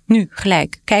eruit. Nu,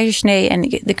 gelijk. Keizersnee en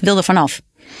ik wil er vanaf.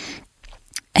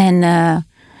 En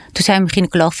toen zei mijn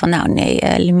gynaecoloog van... nou nee,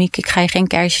 Ellemieke, ik ga je geen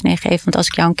keizersnee geven... want als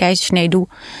ik jou een keizersnee doe...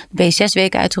 dan ben je 6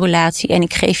 weken uit de relatie... en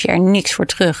ik geef je er niks voor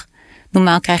terug.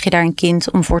 Normaal krijg je daar een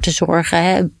kind om voor te zorgen...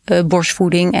 hè,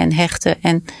 borstvoeding en hechten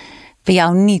en bij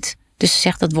jou niet... Dus ze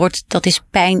zegt, dat is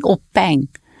pijn op pijn.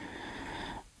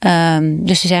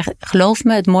 Dus ze zegt, geloof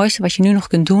me, het mooiste wat je nu nog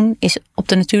kunt doen... is op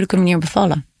de natuurlijke manier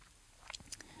bevallen.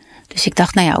 Dus ik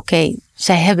dacht, nou ja, oké,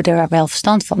 zij hebben er wel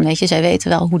verstand van, weet je. Zij weten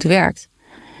wel hoe het werkt.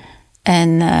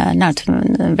 En nou,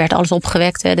 toen werd alles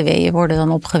opgewekt, hè, de weeën worden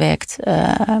dan opgewekt.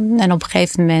 En op een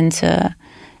gegeven moment,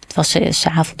 het was 's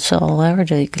avonds al, hè,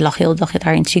 ik lag heel de dag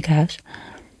daar in het ziekenhuis.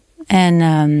 En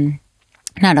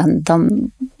nou,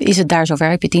 dan is het daar zover.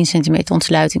 Heb je 10 centimeter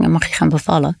ontsluiting en mag je gaan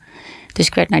bevallen. Dus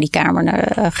ik werd naar die kamer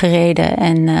gereden.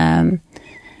 En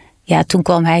ja, toen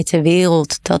kwam hij ter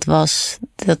wereld.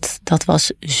 Dat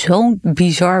was zo'n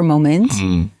bizar moment.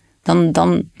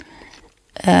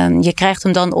 Je krijgt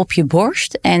hem dan op je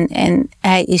borst. En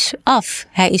hij is af.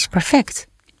 Hij is perfect.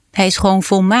 Hij is gewoon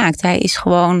volmaakt. Hij is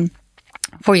gewoon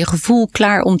voor je gevoel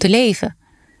klaar om te leven.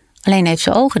 Alleen hij heeft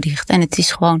zijn ogen dicht. En het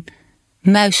is gewoon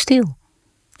muisstil.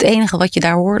 Het enige wat je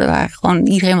daar hoorde, waren gewoon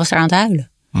iedereen was daar aan het huilen.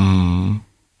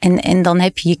 En dan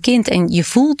heb je je kind en je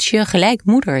voelt je gelijk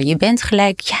moeder. Je bent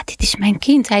gelijk, ja, dit is mijn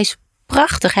kind. Hij is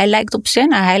prachtig. Hij lijkt op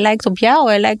Senna. Hij lijkt op jou.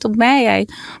 Hij lijkt op mij. Hij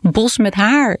bos met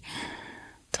haar.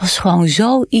 Het was gewoon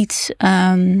zoiets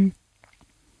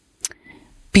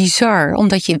bizar.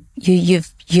 Omdat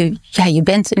je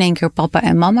bent in één keer papa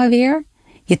en mama weer.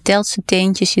 Je telt zijn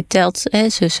teentjes, je telt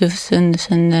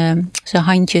zijn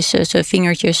handjes, zijn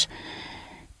vingertjes.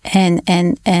 En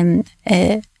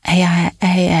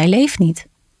hij leeft niet.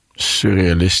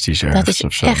 Surrealistisch ergens. Dat is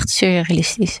of zo. echt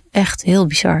surrealistisch. Echt heel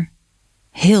bizar.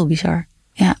 Heel bizar,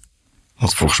 ja.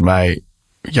 Want volgens mij,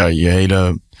 ja, je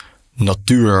hele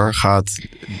natuur gaat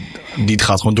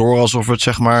gewoon door alsof het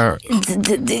zeg maar...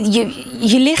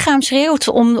 Je lichaam schreeuwt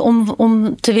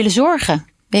om te willen zorgen.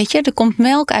 Weet je, er komt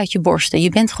melk uit je borsten. Je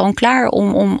bent gewoon klaar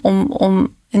om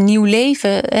een nieuw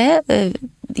leven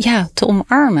te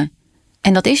omarmen.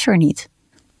 En dat is er niet.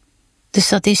 Dus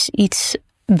dat is iets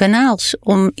banaals.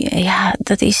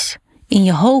 Dat is in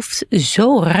je hoofd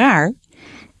zo raar.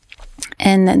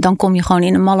 En dan kom je gewoon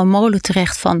in een malle molen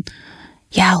terecht van...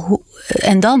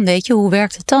 en dan, weet je, hoe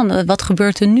werkt het dan? Wat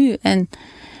gebeurt er nu?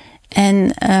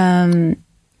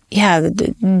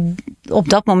 Op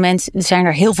dat moment zijn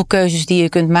er heel veel keuzes die je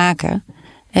kunt maken.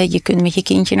 Je kunt met je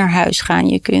kindje naar huis gaan.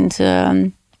 Je kunt...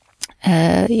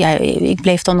 ik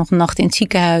bleef dan nog een nacht in het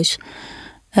ziekenhuis.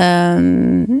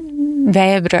 Wij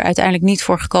hebben er uiteindelijk niet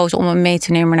voor gekozen om hem mee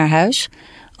te nemen naar huis.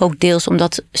 Ook deels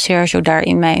omdat Sergio daar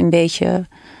in mij een beetje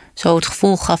zo het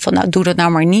gevoel gaf van... nou, doe dat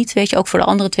nou maar niet. Weet je, ook voor de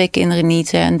andere 2 kinderen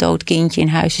niet. Een dood kindje in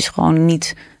huis is gewoon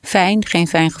niet fijn. Geen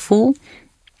fijn gevoel.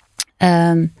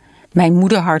 Mijn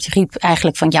moederhart riep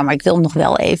eigenlijk van... ja, maar ik wil hem nog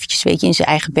wel eventjes, weet je, in zijn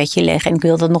eigen bedje leggen. En ik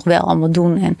wil dat nog wel allemaal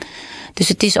doen. Dus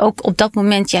het is ook op dat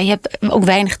moment... ja, je hebt ook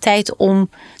weinig tijd om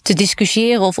te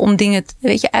discussiëren... of om dingen,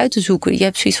 weet je, uit te zoeken. Je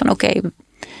hebt zoiets van, oké,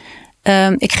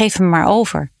 ik geef hem maar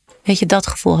over. Weet je, dat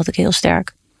gevoel had ik heel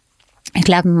sterk. Ik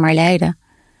laat me maar leiden.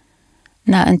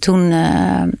 Nou, en toen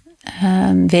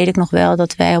weet ik nog wel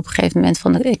dat wij op een gegeven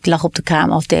moment... ik lag op de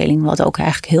kraamafdeling, wat ook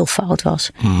eigenlijk heel fout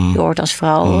was. Je hoort als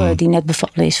vrouw die net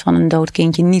bevallen is van een dood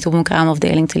kindje... niet op een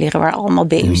kraamafdeling te liggen waar allemaal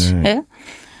baby's... Nee.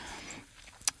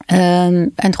 Hè?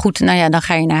 En goed, nou ja, dan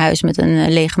ga je naar huis met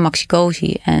een lege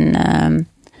maxicosi. En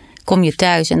kom je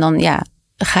thuis en dan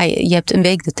je hebt een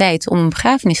week de tijd om een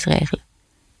begrafenis te regelen.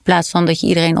 In plaats van dat je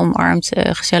iedereen omarmt,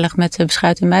 gezellig met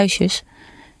beschuit en muisjes...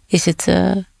 is het,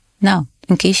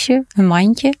 een kistje, een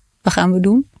mandje. Wat gaan we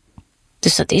doen?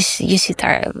 Dus dat is, je zit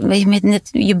daar, met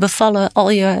je bevallen, al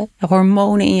je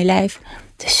hormonen in je lijf.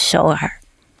 Het is zo raar.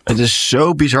 Het is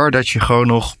zo bizar dat je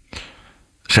gewoon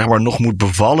nog moet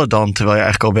bevallen dan... terwijl je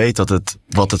eigenlijk al weet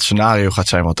wat het scenario gaat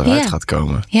zijn wat eruit gaat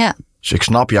komen. Ja. Dus ik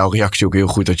snap jouw reactie ook heel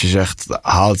goed dat je zegt...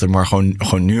 haal het er maar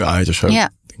gewoon nu uit of zo. Ja.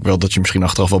 Ik wil dat je misschien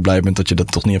achteraf wel blij bent dat je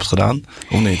dat toch niet hebt gedaan.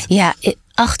 Of niet? Ja,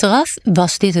 achteraf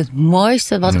was dit het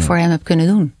mooiste wat ik voor hem heb kunnen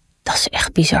doen. Dat is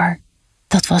echt bizar.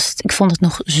 Ik vond het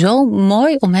nog zo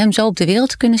mooi om hem zo op de wereld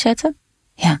te kunnen zetten.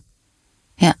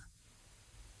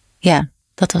 Ja,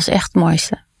 dat was echt het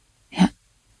mooiste. Ja.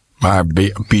 Maar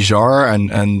bizar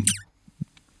en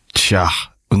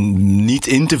niet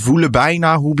in te voelen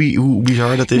bijna hoe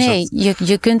bizar dat is. Nee,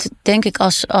 je kunt denk ik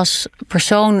als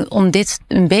persoon om dit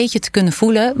een beetje te kunnen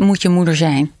voelen, moet je moeder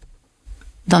zijn.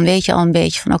 Dan weet je al een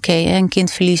beetje van oké, een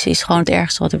kind verliezen is gewoon het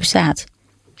ergste wat er bestaat.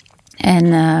 En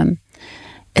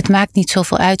het maakt niet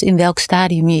zoveel uit in welk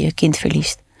stadium je je kind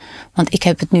verliest. Want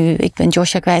ik ben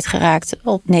Joshua kwijtgeraakt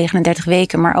op 39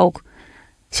 weken, maar ook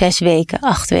 6 weken,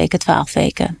 8 weken, 12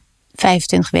 weken,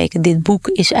 25 weken. Dit boek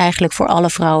is eigenlijk voor alle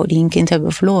vrouwen die een kind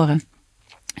hebben verloren.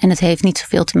 En het heeft niet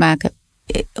zoveel te maken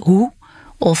hoe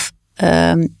of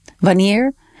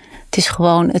wanneer. Het is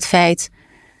gewoon het feit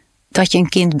dat je een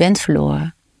kind bent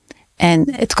verloren.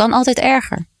 En het kan altijd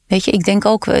erger. Weet je, ik denk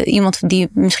ook iemand die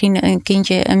misschien een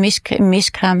kindje, een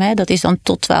miskraam, hè, dat is dan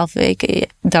tot 12 weken.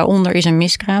 Daaronder is een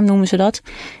miskraam, noemen ze dat.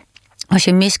 Als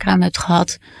je een miskraam hebt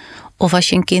gehad, of als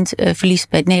je een kind verliest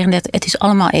bij het 39, het is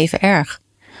allemaal even erg.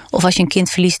 Of als je een kind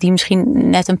verliest die misschien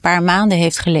net een paar maanden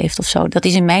heeft geleefd of zo. Dat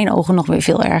is in mijn ogen nog weer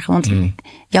veel erger. Want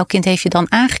jouw kind heeft je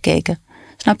dan aangekeken.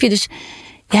 Snap je? Dus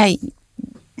ja,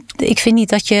 ik vind niet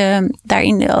dat je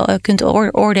daarin kunt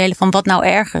oordelen van wat nou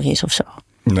erger is of zo.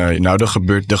 Nee, nou,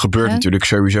 er gebeurt natuurlijk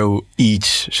sowieso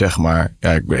iets, zeg maar.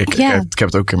 Ja, ik heb het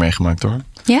ook een keer meegemaakt, hoor.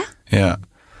 Ja? Ja.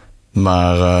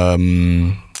 Maar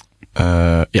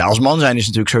als man zijn is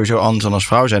natuurlijk sowieso anders dan als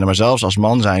vrouw zijn. Maar zelfs als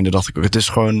man zijnde dacht ik, het is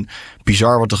gewoon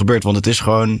bizar wat er gebeurt. Want het is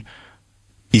gewoon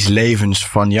iets levens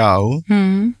van jou.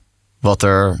 Wat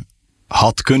er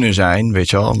had kunnen zijn, weet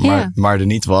je wel. Maar er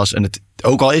niet was. En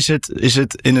ook al is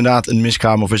het inderdaad een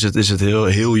miskraam of is het heel,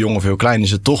 heel jong of heel klein,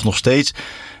 is het toch nog steeds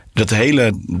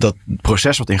dat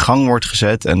proces wat in gang wordt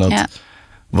gezet. En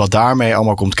wat daarmee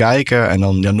allemaal komt kijken. En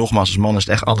dan nogmaals, als man is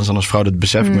het echt anders dan als vrouw. Dat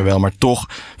besef ik me wel. Maar toch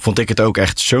vond ik het ook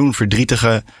echt zo'n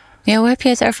verdrietige... Ja, hoe heb je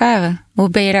het ervaren? Hoe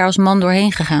ben je daar als man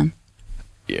doorheen gegaan?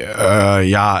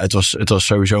 Het was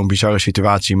sowieso een bizarre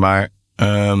situatie. Maar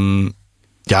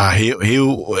Ja,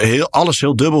 heel, alles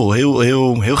heel dubbel.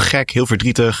 Heel gek, heel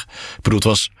verdrietig. Ik bedoel, het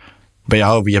was bij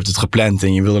jou, je hebt het gepland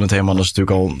en je wilde het helemaal. Dat is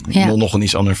natuurlijk al nog een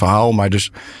iets ander verhaal. Maar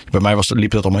dus bij mij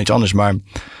liep dat allemaal iets anders. Maar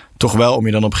toch wel om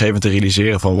je dan op een gegeven moment te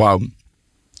realiseren van wauw,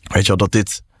 weet je wel, dat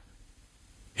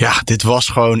dit was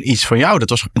gewoon iets van jou. Het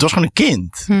was gewoon een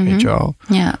kind, weet je wel.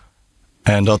 Ja.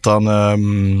 En dat dan,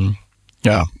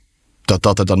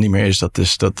 dat het dan niet meer is, dat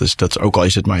is ook al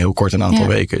is het maar heel kort een aantal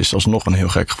weken, is alsnog een heel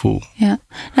gek gevoel. Ja,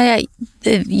 nou ja,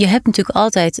 je hebt natuurlijk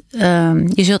altijd,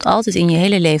 je zult altijd in je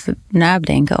hele leven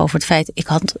nadenken over het feit, ik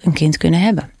had een kind kunnen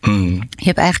hebben. Je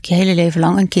hebt eigenlijk je hele leven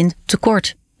lang een kind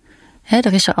tekort.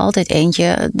 Er is er altijd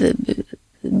eentje.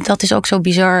 Dat is ook zo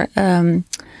bizar.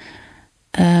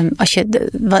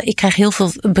 Ik krijg heel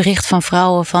veel bericht van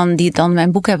vrouwen die dan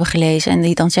mijn boek hebben gelezen en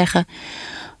die dan zeggen,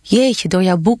 jeetje, door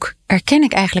jouw boek erken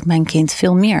ik eigenlijk mijn kind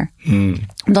veel meer.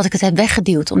 Omdat ik het heb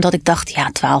weggeduwd. Omdat ik dacht,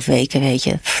 12 weken, weet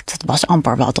je, dat was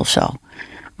amper wat of zo.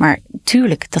 Maar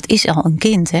tuurlijk, dat is al een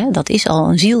kind, hè? Dat is al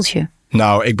een zieltje.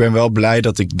 Nou, ik ben wel blij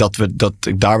dat ik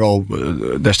daar wel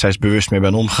destijds bewust mee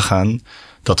ben omgegaan.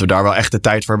 Dat we daar wel echt de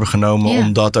tijd voor hebben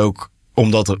genomen. Want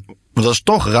dat is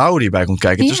toch rouw die bij komt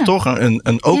kijken. Het is toch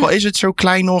ook al is het zo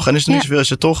klein nog en is het niet zoveel, is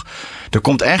het toch, er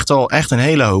komt echt een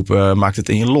hele hoop, maakt het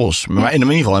in je los. Maar in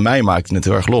ieder geval, in mij maakt het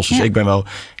heel erg los. Dus ik ben wel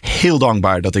heel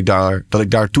dankbaar dat ik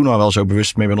daar toen al wel zo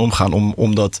bewust mee ben omgegaan.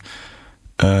 Om dat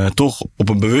toch op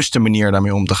een bewuste manier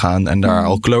daarmee om te gaan. En daar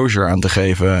al closure aan te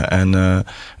geven. En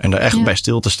daar echt bij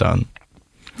stil te staan.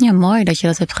 Ja, mooi dat je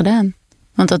dat hebt gedaan.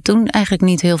 Want dat doen eigenlijk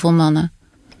niet heel veel mannen.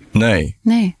 Nee,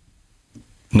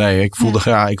 ik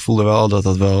voelde wel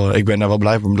dat wel. Ik ben daar wel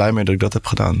blij mee dat ik dat heb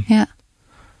gedaan. Ja.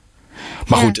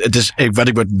 Maar goed, het is, wat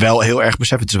ik wel heel erg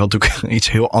besef, het is wel natuurlijk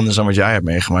iets heel anders dan wat jij hebt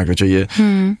meegemaakt. Weet je,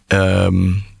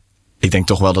 ik denk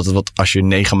toch wel dat als je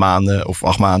 9 maanden of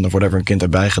 8 maanden of whatever een kind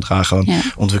hebt bijgedragen, dan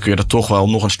ontwikkel je er toch wel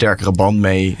nog een sterkere band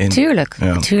mee. Tuurlijk.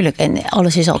 En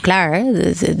alles is al klaar. Hè?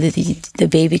 De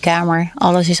babykamer,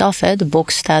 alles is af. Hè? De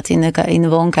box staat in de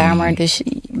woonkamer. Dus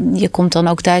je komt dan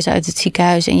ook thuis uit het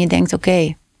ziekenhuis en je denkt,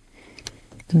 oké,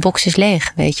 de box is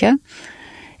leeg, weet je.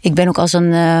 Ik ben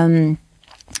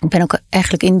ook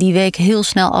eigenlijk in die week heel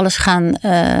snel alles gaan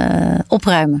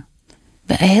opruimen.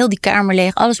 Heel die kamer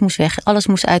leeg, alles moest weg. Alles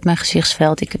moest uit mijn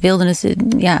gezichtsveld. Ik wilde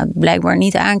het blijkbaar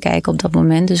niet aankijken op dat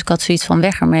moment. Dus ik had zoiets van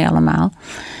weg ermee allemaal.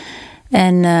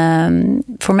 En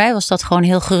voor mij was dat gewoon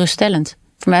heel geruststellend.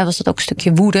 Voor mij was dat ook een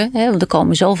stukje woede. Hè, want er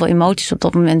komen zoveel emoties op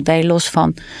dat moment bij los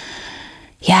van.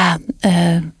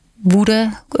 Woede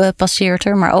passeert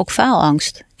er, maar ook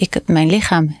faalangst. Mijn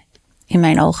lichaam in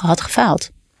mijn ogen had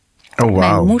gefaald. Oh, wow.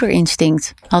 Mijn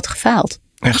moederinstinct had gefaald.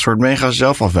 Echt een soort mega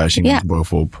zelfafwijzing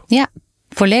bovenop. Ja,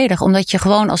 volledig. Omdat je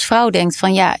gewoon als vrouw denkt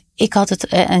van ik had het,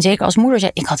 en zeker als moeder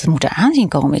zei, ik had het moeten aanzien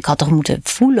komen. Ik had toch moeten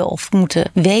voelen of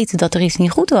moeten weten dat er iets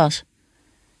niet goed was.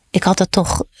 Ik had het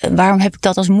toch, waarom heb ik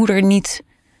dat als moeder niet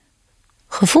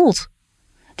gevoeld?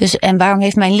 Dus, en waarom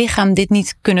heeft mijn lichaam dit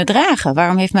niet kunnen dragen?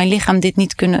 Waarom heeft mijn lichaam dit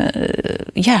niet kunnen...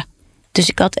 Dus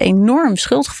ik had enorm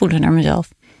schuldgevoel naar mezelf.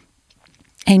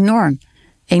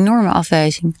 Enorme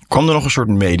afwijzing. Kwam er nog een soort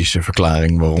medische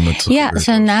verklaring waarom het gebeurt? Het is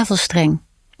een navelstreng.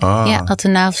 Ja, had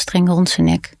een navelstreng rond zijn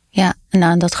nek. Ja,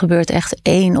 en dat gebeurt echt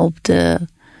 1 op de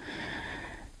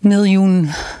miljoen.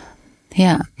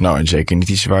 Ja. Nou, en zeker niet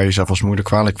iets waar je zelf als moeder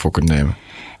kwalijk voor kunt nemen.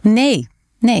 Nee.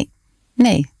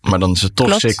 Maar dan is het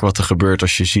toch sick wat er gebeurt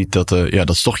als je ziet dat dat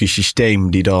is toch je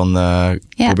systeem die dan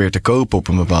probeert te kopen op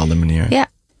een bepaalde manier. Ja,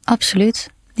 absoluut.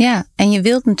 Ja, en je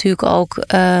wilt natuurlijk ook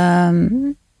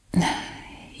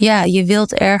je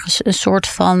wilt ergens een soort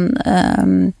van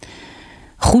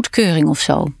goedkeuring of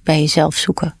zo bij jezelf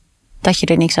zoeken. Dat je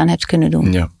er niks aan hebt kunnen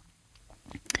doen. Ja.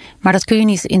 Maar dat kun je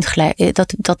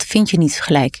niet dat vind je niet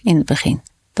gelijk in het begin.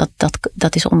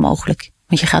 Dat is onmogelijk.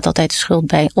 Want je gaat altijd de schuld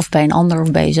bij een ander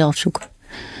of bij jezelf zoeken.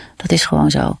 Dat is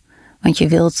gewoon zo. Want je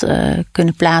wilt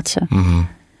kunnen plaatsen. Mm-hmm.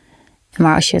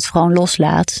 Maar als je het gewoon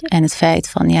loslaat en het feit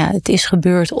van het is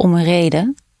gebeurd om een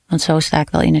reden. Want zo sta ik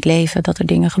wel in het leven dat er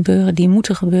dingen gebeuren die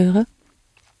moeten gebeuren.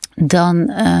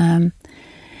 Dan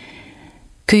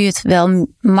kun je het wel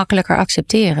makkelijker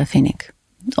accepteren, vind ik.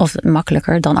 Of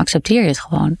makkelijker, dan accepteer je het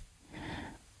gewoon.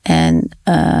 En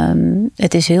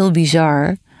het is heel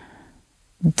bizar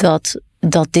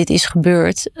dat dit is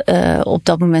gebeurd. Op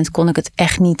dat moment kon ik het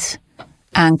echt niet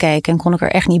aankijken. En kon ik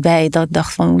er echt niet bij dat ik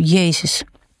dacht van, Jezus,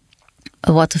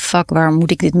 what the fuck, waarom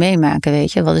moet ik dit meemaken,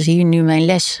 weet je? Wat is hier nu mijn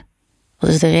les? Wat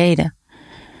is de reden?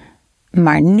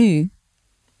 Maar nu,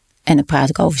 en dan praat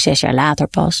ik over 6 jaar later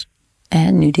pas,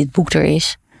 nu dit boek er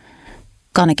is,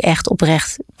 kan ik echt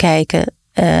oprecht kijken,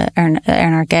 er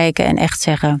naar kijken en echt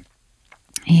zeggen,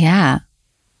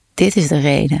 dit is de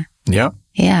reden. Ja?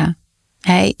 Ja.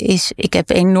 Ik heb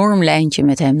een enorm lijntje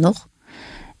met hem nog.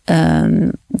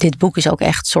 Dit boek is ook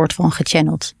echt soort van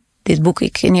gechanneld. Dit boek,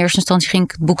 in eerste instantie ging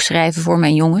ik het boek schrijven voor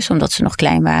mijn jongens, omdat ze nog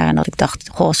klein waren. En dat ik dacht,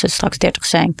 als ze straks 30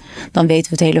 zijn, dan weten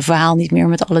we het hele verhaal niet meer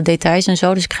met alle details en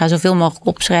zo. Dus ik ga zoveel mogelijk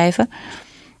opschrijven.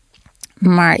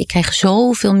 Maar ik kreeg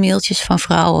zoveel mailtjes van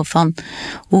vrouwen van,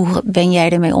 hoe ben jij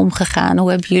ermee omgegaan? Hoe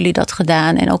hebben jullie dat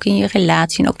gedaan? En ook in je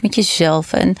relatie en ook met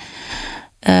jezelf. En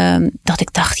dat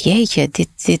ik dacht, jeetje,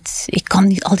 ik kan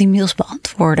niet al die mails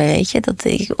beantwoorden, weet je. Dat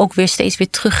ik ook weer steeds weer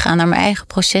terugga naar mijn eigen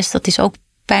proces. Dat is ook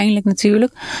pijnlijk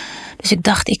natuurlijk. Dus ik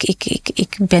dacht,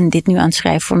 ik ben dit nu aan het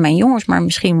schrijven voor mijn jongens, maar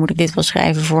misschien moet ik dit wel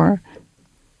schrijven voor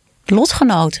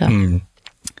lotgenoten.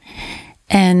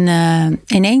 En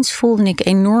ineens voelde ik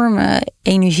enorme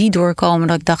energie doorkomen,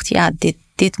 dat ik dacht, ja,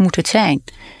 dit moet het zijn.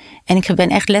 En ik ben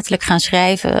echt letterlijk gaan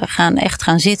schrijven,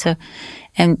 gaan zitten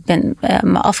en ben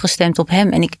me afgestemd op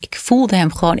hem. En ik voelde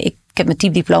hem gewoon. Ik heb mijn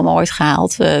typediploma ooit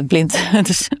gehaald, blind.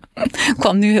 Dus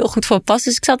kwam nu heel goed voor pas.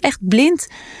 Dus ik zat echt blind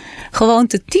gewoon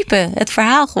te typen. Het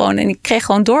verhaal gewoon. En ik kreeg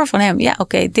gewoon door van hem. Ja,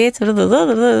 oké, dit.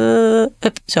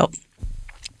 Zo.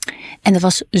 En dat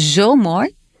was zo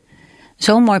mooi.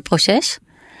 Zo'n mooi proces.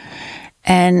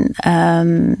 En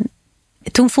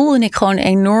toen voelde ik gewoon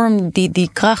enorm die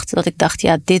kracht. Dat ik dacht,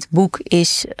 ja, dit boek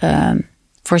is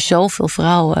voor zoveel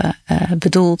vrouwen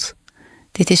bedoeld.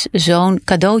 Dit is zo'n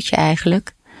cadeautje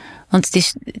eigenlijk. Want het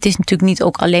is natuurlijk niet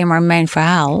ook alleen maar mijn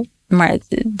verhaal. Maar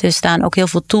er staan ook heel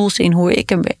veel tools in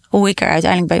hoe ik er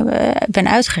uiteindelijk ben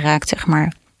uitgeraakt, zeg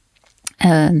maar.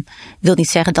 Wil niet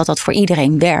zeggen dat dat voor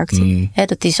iedereen werkt.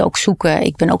 Dat is ook zoeken.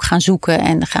 Ik ben ook gaan zoeken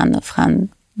en gaan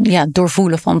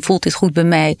doorvoelen van, voelt dit goed bij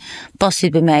mij? Past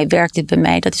dit bij mij? Werkt dit bij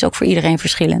mij? Dat is ook voor iedereen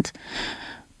verschillend.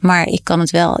 Maar ik kan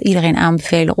het wel iedereen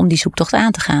aanbevelen om die zoektocht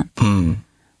aan te gaan.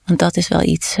 Want dat is wel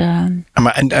iets.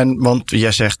 Maar want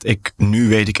jij zegt, nu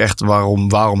weet ik echt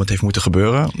waarom het heeft moeten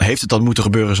gebeuren. Heeft het dan moeten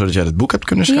gebeuren zodat jij het boek hebt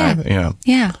kunnen schrijven?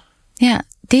 Ja.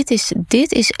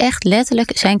 Dit is echt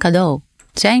letterlijk zijn cadeau.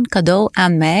 Zijn cadeau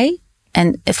aan mij.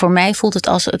 En voor mij voelt het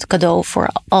als het cadeau voor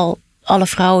alle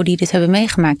vrouwen die dit hebben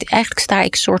meegemaakt. Eigenlijk sta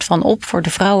ik soort van op voor de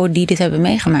vrouwen die dit hebben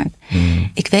meegemaakt.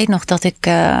 Ik weet nog dat ik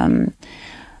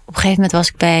op een gegeven moment was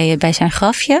ik bij zijn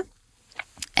grafje.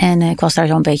 En ik was daar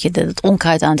zo'n beetje het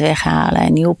onkruid aan het weghalen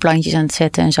en nieuwe plantjes aan het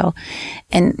zetten en zo.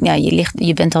 En ja,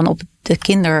 je bent dan op de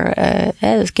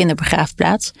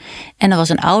kinderbegraafplaats. En er was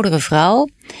een oudere vrouw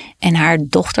en haar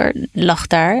dochter lag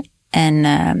daar. En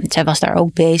zij was daar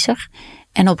ook bezig.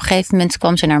 En op een gegeven moment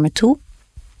kwam ze naar me toe.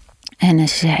 En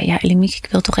ze zei, ja, Ellemieke, ik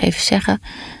wil toch even zeggen.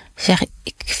 Ze zegt,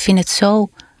 ik vind het zo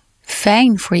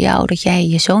fijn voor jou dat jij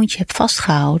je zoontje hebt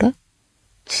vastgehouden.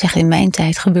 Ze zegt, in mijn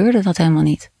tijd gebeurde dat helemaal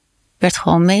niet. Werd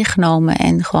gewoon meegenomen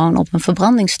en gewoon op een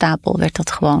verbrandingsstapel werd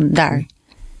dat gewoon daar.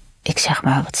 Ik zeg,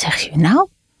 maar wat zeg je nou?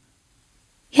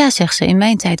 Ja, zegt ze, in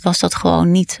mijn tijd was dat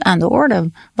gewoon niet aan de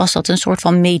orde. Was dat een soort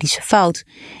van medische fout.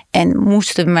 En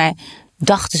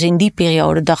dachten ze in die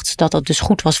periode, dat dat dus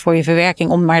goed was voor je verwerking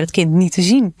om maar dat kind niet te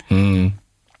zien.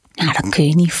 Nou, dat kun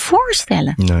je niet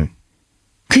voorstellen. Nee.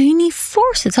 Kun je niet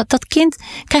voorstellen. Dat kind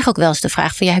krijgt ook wel eens de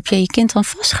vraag van, ja, heb jij je kind dan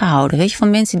vastgehouden? Weet je, van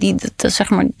mensen die dat, zeg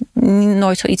maar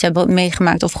nooit zoiets hebben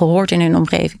meegemaakt of gehoord in hun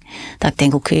omgeving. Dat ik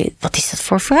denk, oké, wat is dat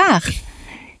voor vraag?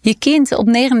 Je kind op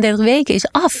 39 weken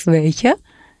is af, weet je.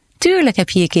 Tuurlijk heb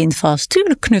je je kind vast.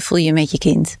 Tuurlijk knuffel je met je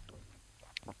kind.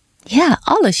 Ja,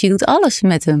 alles. Je doet alles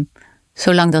met hem.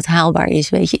 Zolang dat haalbaar is,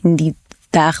 weet je. In die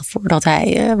dagen voordat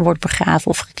hij wordt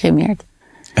begraven of gecremeerd.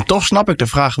 En toch snap ik de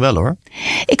vraag wel, hoor.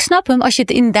 Ik snap hem als je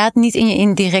het inderdaad niet in je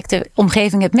indirecte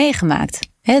omgeving hebt meegemaakt.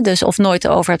 Dus of nooit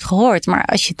erover hebt gehoord. Maar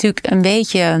als je natuurlijk een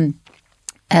beetje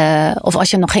of als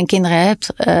je nog geen kinderen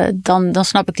hebt, dan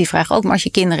snap ik die vraag ook. Maar als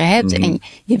je kinderen hebt en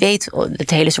je weet het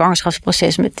hele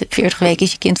zwangerschapsproces met 40 weken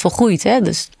is je kind volgroeid.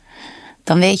 Dus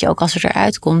dan weet je ook als het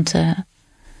eruit komt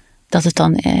dat het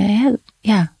dan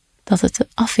dat het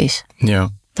af is. Ja.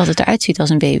 Dat het eruit ziet als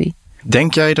een baby.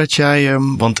 Denk jij dat jij,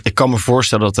 want ik kan me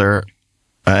voorstellen dat er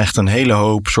echt een hele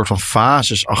hoop soort van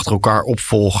fases achter elkaar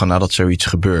opvolgen nadat zoiets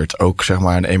gebeurt. Ook zeg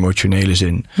maar in emotionele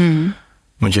zin.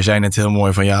 Want je zei net heel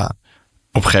mooi van ja,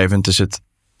 op een gegeven moment is het,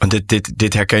 want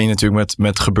dit herken je natuurlijk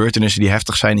met gebeurtenissen die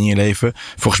heftig zijn in je leven.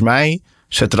 Volgens mij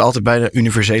zet er altijd bij de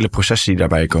universele processen die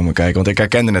daarbij komen kijken. Want ik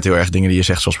herkende net heel erg dingen die je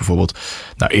zegt, zoals bijvoorbeeld,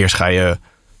 nou eerst ga je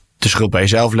de schuld bij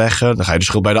jezelf leggen, dan ga je de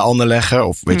schuld bij de ander leggen.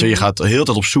 Of weet je gaat de hele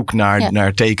tijd op zoek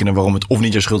naar tekenen waarom het of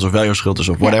niet je schuld is of wel je schuld is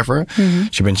of whatever.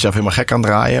 Dus je bent jezelf helemaal gek aan het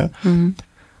draaien.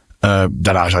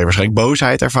 Daarna zal je waarschijnlijk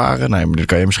boosheid ervaren. Nou, maar dan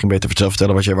kan je misschien beter zelf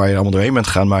vertellen waar je allemaal doorheen bent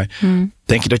gegaan. Maar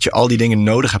denk je dat je al die dingen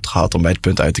nodig hebt gehad om bij het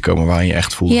punt uit te komen waarin je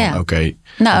echt voelt van oké.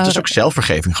 Nou, het is ook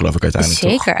zelfvergeving, geloof ik uiteindelijk.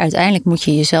 Zeker, toch? Uiteindelijk moet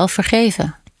je jezelf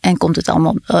vergeven. En komt het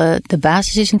allemaal... de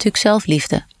basis is natuurlijk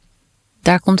zelfliefde.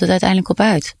 Daar komt het uiteindelijk op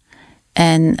uit.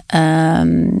 En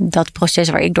dat proces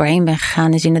waar ik doorheen ben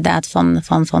gegaan is inderdaad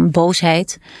van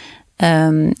boosheid.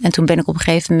 En toen ben ik op een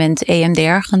gegeven moment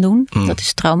EMDR gaan doen. Dat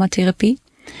is traumatherapie.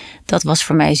 Dat was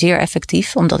voor mij zeer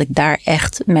effectief. Omdat ik daar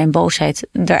echt mijn boosheid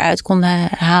eruit kon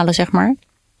halen, zeg maar.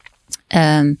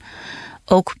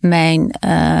 Ook mijn...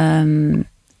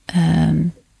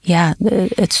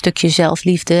 het stukje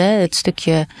zelfliefde. Het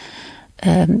stukje...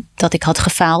 dat ik had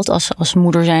gefaald als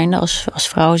moeder zijnde, als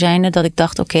vrouw zijnde. Dat ik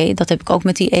dacht, oké, dat heb ik ook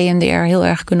met die EMDR heel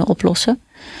erg kunnen oplossen.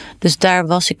 Dus daar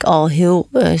was ik al heel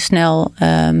snel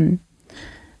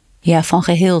van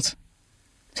geheeld.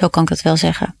 Zo kan ik het wel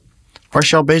zeggen. Was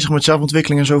je al bezig met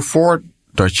zelfontwikkeling en zo voor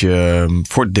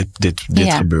dit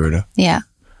gebeurde? Ja.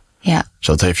 Dus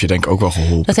dat heeft je denk ik ook wel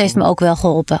geholpen? Dat heeft me ook wel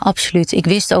geholpen, absoluut. Ik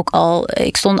wist ook al,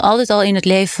 ik stond altijd al in het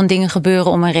leven van dingen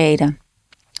gebeuren om een reden.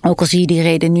 Ook al zie je die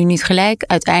reden nu niet gelijk,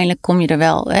 uiteindelijk kom je er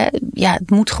wel. Hè? Ja, het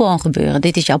moet gewoon gebeuren.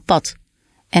 Dit is jouw pad.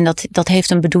 En dat heeft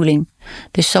een bedoeling.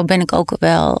 Dus zo ben ik ook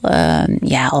wel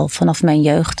al vanaf mijn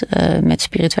jeugd met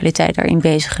spiritualiteit daarin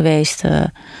bezig geweest.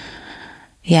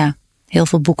 Heel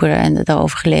veel boeken en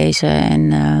daarover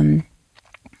gelezen.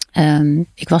 En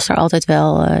ik was er altijd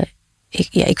wel...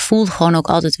 Ik voelde gewoon ook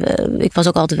altijd... Ik was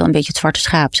ook altijd wel een beetje het zwarte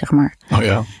schaap, zeg maar. Oh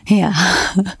ja? Ja.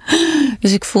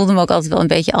 Dus ik voelde me ook altijd wel een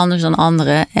beetje anders dan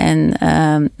anderen.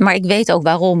 Maar ik weet ook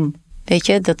waarom. Weet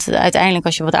je, dat uiteindelijk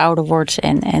als je wat ouder wordt...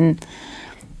 en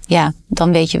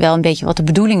dan weet je wel een beetje wat de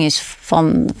bedoeling is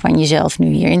van jezelf nu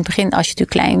hier. In het begin, als je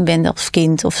natuurlijk klein bent als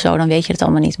kind of zo... dan weet je het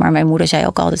allemaal niet. Maar mijn moeder zei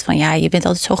ook altijd van... je bent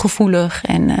altijd zo gevoelig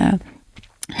en...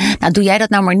 nou, doe jij dat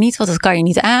nou maar niet, want dat kan je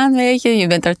niet aan, weet je. Je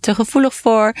bent daar te gevoelig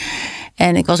voor.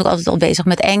 En ik was ook altijd al bezig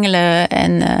met engelen.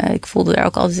 En ik voelde daar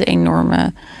ook altijd een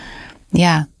enorme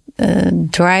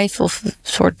drive of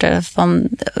soort van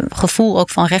gevoel ook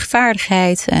van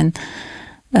rechtvaardigheid. En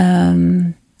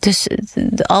dus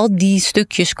al die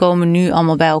stukjes komen nu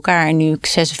allemaal bij elkaar. En nu ik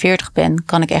 46 ben,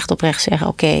 kan ik echt oprecht zeggen...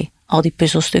 oké, al die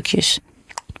puzzelstukjes...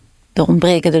 Er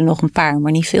ontbreken er nog een paar,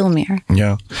 maar niet veel meer.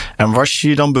 Ja. En was je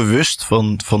je dan bewust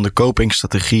van de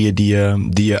copingstrategieën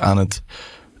die je aan het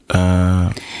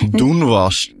doen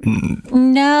was?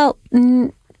 Nou,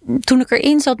 toen ik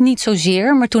erin zat niet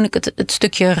zozeer. Maar toen ik het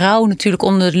stukje rouw natuurlijk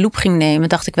onder de loep ging nemen...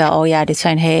 dacht ik wel, dit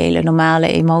zijn hele normale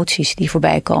emoties die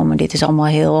voorbij komen. Dit is allemaal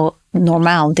heel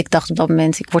normaal. Want ik dacht op dat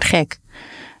moment, ik word gek.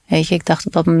 Weet je, ik dacht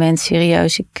op dat moment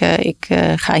serieus, ik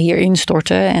ga hier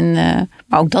instorten.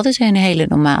 Maar ook dat is een hele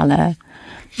normale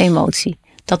emotie.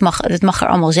 Het mag er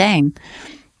allemaal zijn.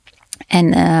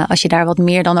 En als je daar wat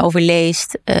meer dan over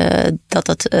leest,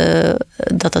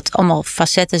 dat het allemaal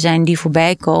facetten zijn die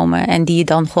voorbij komen. En die je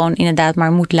dan gewoon inderdaad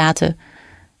maar moet laten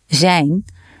zijn.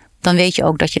 Dan weet je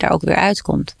ook dat je daar ook weer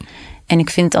uitkomt. En ik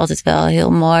vind het altijd wel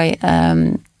heel mooi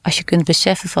als je kunt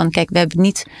beseffen van... kijk, we hebben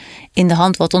niet in de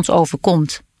hand wat ons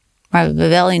overkomt. Maar we hebben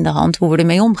wel in de hand hoe we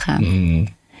ermee omgaan.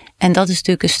 En dat is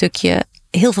natuurlijk een stukje...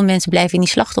 Heel veel mensen blijven in die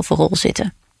slachtofferrol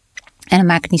zitten. En dan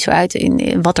maakt het niet zo uit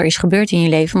in wat er is gebeurd in je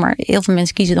leven. Maar heel veel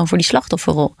mensen kiezen dan voor die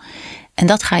slachtofferrol. En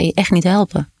dat ga je echt niet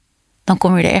helpen. Dan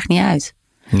kom je er echt niet uit.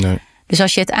 Nee. Dus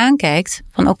als je het aankijkt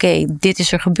van oké, dit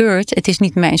is er gebeurd. Het is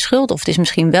niet mijn schuld of het is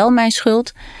misschien wel mijn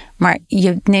schuld. Maar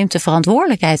je neemt de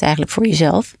verantwoordelijkheid eigenlijk voor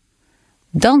jezelf.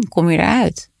 Dan kom je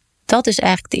eruit. Dat is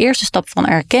eigenlijk de eerste stap van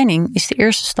erkenning. Is de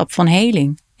eerste stap van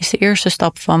heling. Is de eerste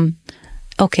stap van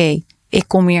oké, ik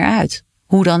kom hieruit.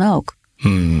 Hoe dan ook.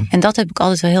 En dat heb ik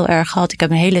altijd wel heel erg gehad. Ik heb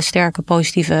een hele sterke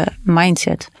positieve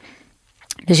mindset.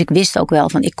 Dus ik wist ook wel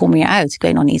van ik kom hieruit. Ik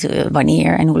weet nog niet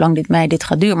wanneer en hoe lang dit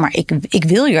gaat duren. Maar ik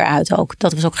wil hieruit ook.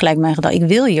 Dat was ook gelijk mijn gedachte. Ik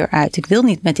wil hieruit. Ik wil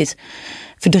niet met dit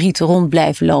verdriet rond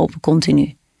blijven lopen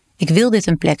continu. Ik wil dit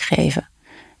een plek geven.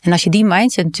 En als je die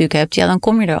mindset natuurlijk hebt, dan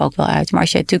kom je er ook wel uit. Maar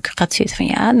als je natuurlijk gaat zitten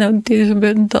van dit is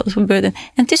gebeurd, dat is gebeurd. En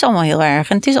het is allemaal heel erg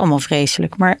en het is allemaal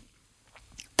vreselijk. Maar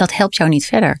dat helpt jou niet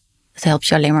verder. Dat helpt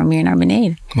je alleen maar meer naar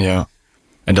beneden. Ja.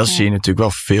 En dat zie je natuurlijk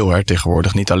wel veel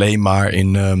tegenwoordig. Niet alleen maar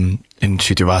in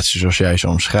situaties zoals jij zo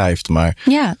omschrijft. Maar...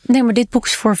 Ja, nee, maar dit boek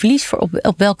is voor verlies.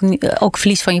 Ook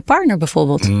verlies van je partner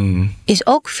bijvoorbeeld. Is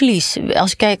ook verlies.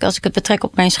 Als ik het betrek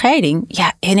op mijn scheiding.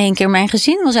 Ja, in één keer mijn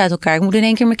gezin was uit elkaar. Ik moet in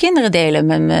één keer mijn kinderen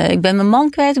delen. Ik ben mijn man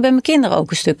kwijt. Ik ben mijn kinderen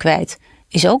ook een stuk kwijt.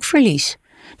 Is ook verlies.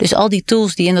 Dus al die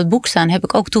tools die in dat boek staan, heb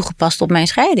ik ook toegepast op mijn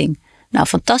scheiding. Nou,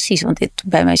 fantastisch. Want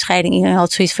bij mijn scheiding, iedereen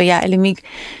had zoiets van Ellemieke,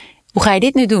 hoe ga je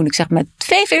dit nu doen? Ik zeg, met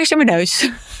 2 vingers in mijn neus.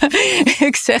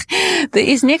 Ik zeg, er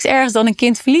is niks ergers dan een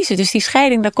kind verliezen. Dus die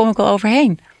scheiding, daar kom ik wel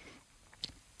overheen.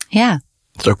 Ja.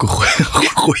 Dat is ook een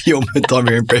goeie om het dan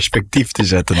weer in perspectief te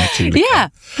zetten natuurlijk.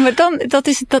 Ja, maar dan,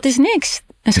 dat is niks.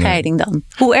 een scheiding dan.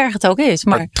 Hoe erg het ook is.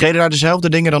 Maar treden daar dezelfde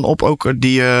dingen dan op ook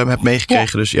die je hebt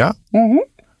meegekregen? Dus ja? Mm-hmm.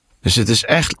 Dus het is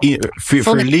echt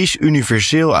verlies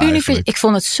universeel eigenlijk. Ik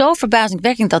vond het zo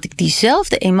verbazingwekkend dat ik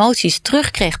diezelfde emoties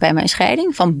terugkreeg bij mijn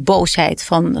scheiding. Van boosheid,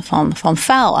 van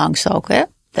faalangst ook. Hè?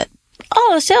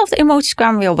 Allezelfde emoties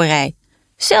kwamen weer op een rij.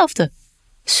 Zelfde.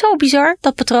 Zo bizar,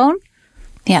 dat patroon.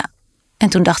 Ja. En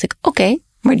toen dacht ik, oké,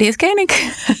 maar dit ken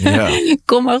ik. Ja.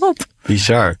 Kom maar op.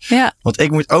 Bizar. Ja. Want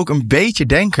ik moet ook een beetje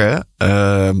denken,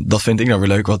 dat vind ik nou weer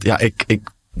leuk. Want ja,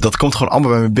 dat komt gewoon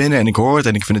allemaal bij me binnen en ik hoor het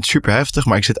en ik vind het super heftig.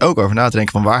 Maar ik zit ook over na te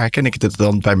denken van waar herken ik het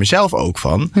dan bij mezelf ook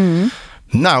van? Mm-hmm.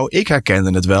 Nou, ik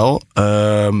herkende het wel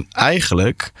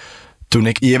eigenlijk toen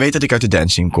je weet dat ik uit de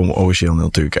dancing kom origineel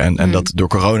natuurlijk. En dat door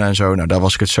corona en zo, nou daar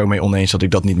was ik het zo mee oneens dat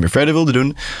ik dat niet meer verder wilde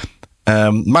doen.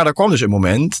 Maar er kwam dus een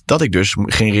moment dat ik dus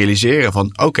ging realiseren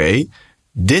van oké,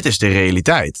 dit is de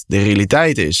realiteit. De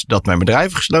realiteit is dat mijn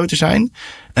bedrijven gesloten zijn.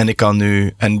 En ik kan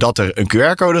nu, en dat er een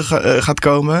QR-code gaat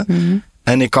komen. Mm-hmm.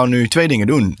 En ik kan nu 2 dingen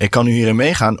doen. Ik kan nu hierin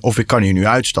meegaan of ik kan hier nu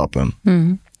uitstappen.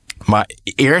 Mm-hmm. Maar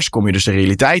eerst kom je dus de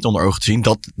realiteit onder ogen te zien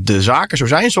dat de zaken zo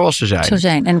zijn zoals ze zijn. Zo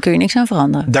zijn. En daar kun je niks aan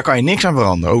veranderen. Daar kan je niks aan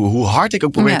veranderen. Hoe hard ik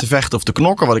ook probeer te vechten of te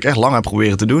knokken, wat ik echt lang heb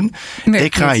proberen te doen.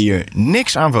 Ik ga hier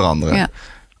niks aan veranderen. Ja.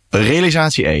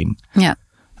 Realisatie 1. Ja.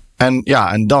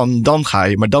 En dan ga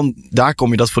je, maar daar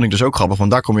kom je, dat vond ik dus ook grappig,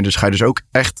 want daar kom je dus, ga je dus ook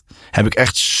echt, heb ik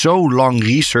echt zo lang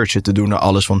research te doen naar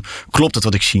alles van, klopt het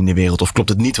wat ik zie in de wereld of klopt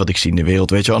het niet wat ik zie in de wereld,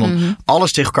 weet je wel, en dan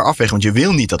alles tegen elkaar afwegen, want je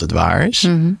wil niet dat het waar is,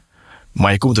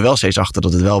 maar je komt er wel steeds achter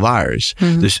dat het wel waar is.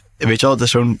 Dus weet je wel, het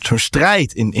is zo'n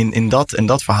strijd in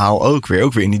dat verhaal ook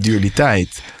weer in die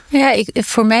dualiteit. Ja,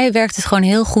 voor mij werkt het gewoon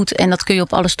heel goed en dat kun je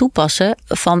op alles toepassen,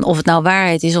 van of het nou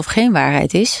waarheid is of geen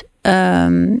waarheid is.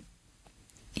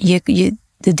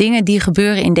 De dingen die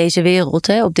gebeuren in deze wereld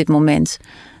op dit moment,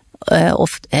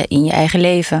 of in je eigen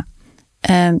leven,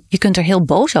 je kunt er heel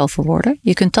boos over worden.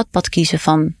 Je kunt dat pad kiezen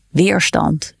van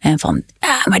weerstand en van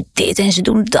maar dit en ze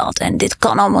doen dat en dit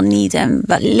kan allemaal niet en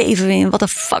waar leven we in, wat een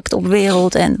fucked up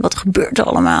wereld en wat gebeurt er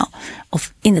allemaal.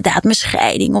 Of inderdaad mijn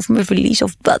scheiding of mijn verlies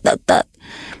of dat.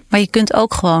 Maar je kunt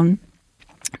ook gewoon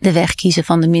de weg kiezen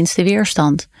van de minste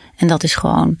weerstand. En dat is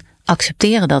gewoon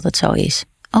accepteren dat het zo is.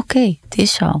 Oké, het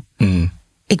is zo.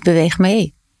 Ik beweeg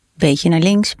mee. Beetje naar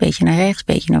links, beetje naar rechts,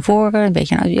 beetje naar voren. Een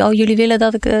beetje naar,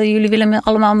 jullie willen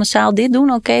allemaal massaal dit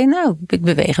doen? Oké, nou, ik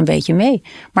beweeg een beetje mee.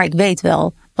 Maar ik weet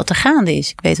wel wat er gaande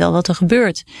is. Ik weet wel wat er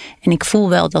gebeurt. En ik voel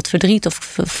wel dat verdriet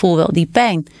of voel wel die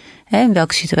pijn. In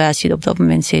welke situatie je op dat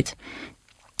moment zit.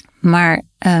 Maar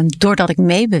doordat ik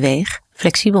meebeweeg,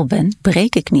 flexibel ben,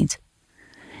 breek ik niet.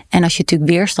 En als je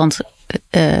natuurlijk weerstand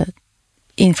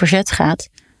in verzet gaat,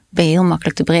 ben je heel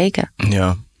makkelijk te breken.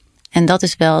 Ja. En dat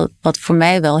is wel wat voor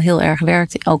mij wel heel erg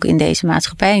werkt, ook in deze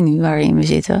maatschappij nu waarin we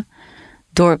zitten.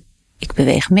 Ik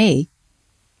beweeg mee,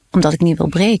 omdat ik niet wil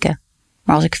breken.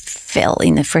 Maar als ik fel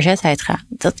in de verzetheid ga,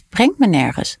 dat brengt me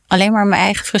nergens. Alleen maar mijn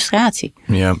eigen frustratie.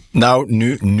 Ja, nou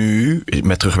nu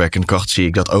met terugwerkende kracht zie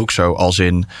ik dat ook zo als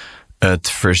in het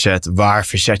verzet. Waar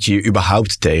verzet je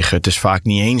überhaupt tegen? Het is vaak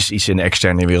niet eens iets in de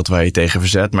externe wereld waar je tegen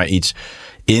verzet, maar iets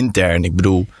intern. Ik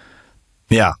bedoel,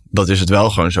 ja, dat is het wel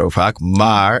gewoon zo vaak.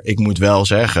 Maar ik moet wel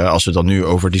zeggen, als we dan nu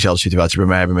over diezelfde situatie bij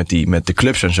mij hebben met de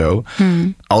clubs en zo.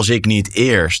 Als ik niet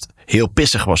eerst heel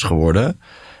pissig was geworden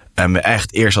en me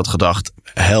echt eerst had gedacht,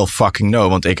 hell fucking no.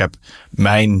 Want ik heb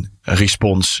mijn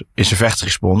respons is een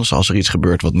vechtrespons als er iets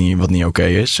gebeurt wat niet oké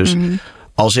is. Dus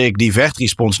als ik die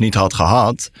vechtrespons niet had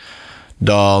gehad,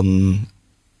 dan,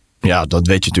 ja, dat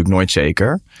weet je natuurlijk nooit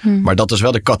zeker. Maar dat is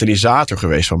wel de katalysator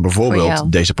geweest van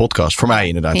bijvoorbeeld deze podcast. Voor mij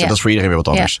inderdaad. Ja. Dat is voor iedereen weer wat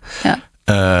anders. Ja.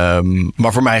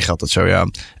 Maar voor mij geldt het zo, ja.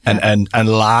 En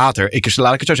later,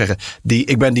 laat ik het zo zeggen.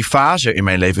 Ik ben die fase in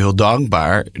mijn leven heel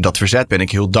dankbaar. Dat verzet ben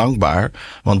ik heel dankbaar.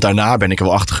 Want daarna ben ik er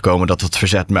wel achtergekomen dat het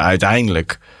verzet me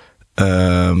uiteindelijk,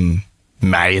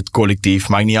 mij, het collectief,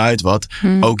 maakt niet uit wat,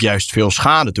 ook juist veel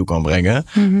schade toe kan brengen.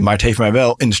 Maar het heeft mij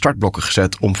wel in de startblokken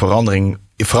gezet om verandering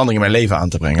in mijn leven aan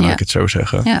te brengen, laat ik het zo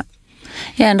zeggen.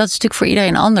 Ja, en dat is natuurlijk voor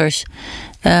iedereen anders.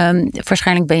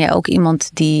 Waarschijnlijk ben jij ook iemand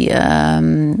die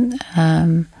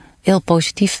heel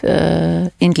positief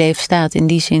in het leven staat. In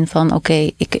die zin van,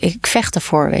 oké, ik vecht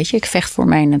ervoor, weet je. Ik vecht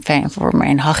voor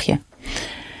mijn hachje.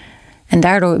 En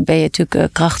daardoor ben je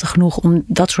natuurlijk krachtig genoeg om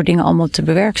dat soort dingen allemaal te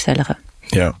bewerkstelligen.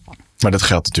 Ja. Maar dat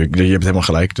geldt natuurlijk, je hebt helemaal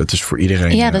gelijk, dat is voor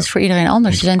iedereen. Ja, dat is voor iedereen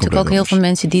anders. Er zijn natuurlijk ook heel veel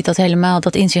mensen die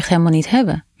dat inzicht helemaal niet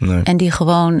hebben. Nee. En die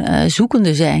gewoon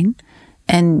zoekende zijn.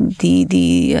 En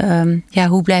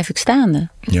hoe blijf ik staande?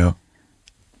 Ja.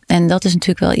 En dat is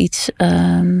natuurlijk wel iets,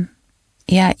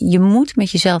 je moet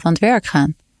met jezelf aan het werk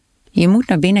gaan. Je moet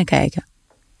naar binnen kijken.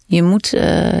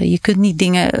 Je kunt niet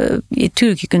dingen...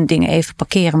 Tuurlijk, je kunt dingen even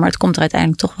parkeren, maar het komt er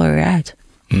uiteindelijk toch wel weer uit.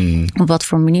 Op wat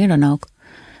voor manier dan ook.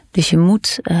 Dus je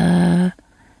moet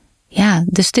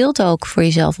de stilte ook voor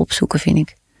jezelf opzoeken, vind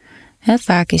ik.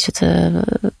 Vaak is het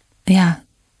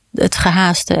het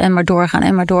gehaaste en maar doorgaan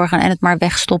en het maar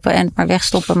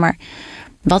wegstoppen. Maar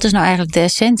wat is nou eigenlijk de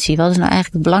essentie? Wat is nou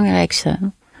eigenlijk het belangrijkste?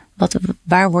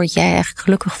 Waar word jij eigenlijk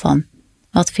gelukkig van?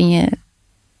 Wat vind je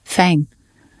fijn?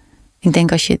 Ik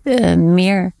denk als je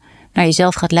meer naar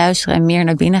jezelf gaat luisteren en meer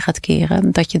naar binnen gaat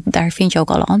keren, daar vind je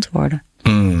ook alle antwoorden.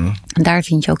 En daar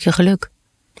vind je ook je geluk.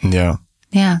 Ja.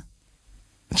 Ja.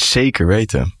 Zeker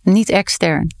weten. Niet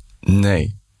extern.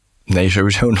 Nee,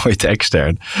 sowieso nooit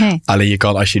extern. Nee. Alleen je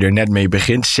kan, als je er net mee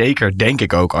begint, zeker denk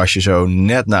ik ook als je zo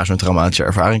net na zo'n traumatische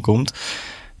ervaring komt,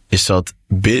 is dat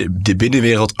de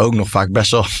binnenwereld ook nog vaak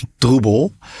best wel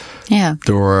troebel. Ja.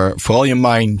 Door vooral je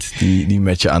mind die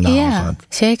met je aan de hand gaat.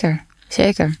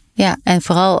 Zeker. Ja, en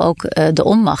vooral ook de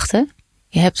onmachten.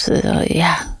 Je hebt,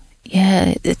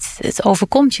 het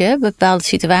overkomt je. Bepaalde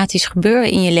situaties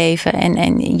gebeuren in je leven.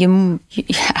 En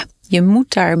je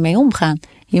moet daarmee omgaan.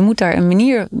 Je moet daar een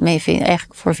manier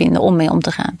voor vinden om mee om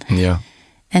te gaan. Ja.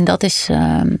 En dat is...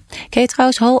 ken je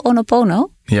trouwens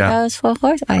Ho'onopono? Ja. Heb je het voor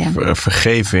gehoord? Oh, ja.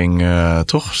 Vergeving,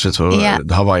 toch? Zitten we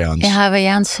de Hawaiiaans. Ja,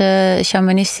 Hawaiiaanse,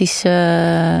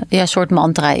 shamanistische soort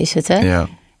mantra is het, hè? Ja.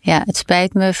 Ja, het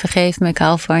spijt me, vergeef me, ik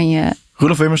hou van je.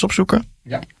 Roelof, wil je me eens opzoeken?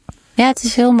 Ja, het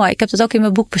is heel mooi. Ik heb het ook in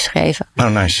mijn boek beschreven. Oh,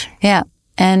 nice. Ja,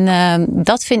 en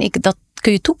dat vind ik, dat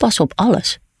kun je toepassen op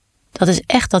alles.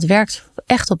 Dat werkt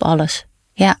echt op alles.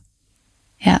 Ja.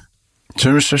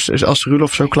 Zullen we, als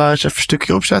Roelof zo klaar is, even een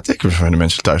stukje opzetten? Ik vind de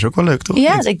mensen thuis ook wel leuk, toch?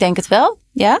 Ja, ik denk het wel.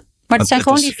 Ja. Maar het zijn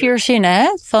gewoon die 4 zinnen,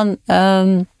 hè? Van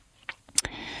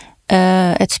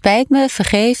het spijt me,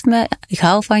 vergeef me, ik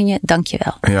hou van je, dank je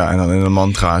wel. Ja, en dan in een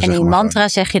mantra. En in mantra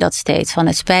zeg je dat steeds. Van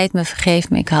het spijt me, vergeef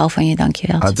me, ik hou van je, dank je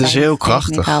wel. Het is heel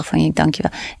krachtig. Ik hou van je, dank je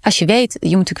wel. Als je weet, je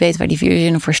moet natuurlijk weten waar die 4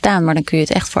 zinnen voor staan. Maar dan kun je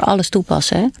het echt voor alles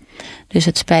toepassen. Hè? Dus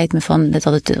het spijt me van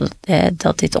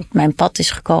dat dit op mijn pad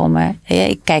is gekomen.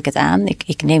 Ik kijk het aan.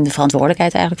 Ik neem de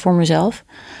verantwoordelijkheid eigenlijk voor mezelf.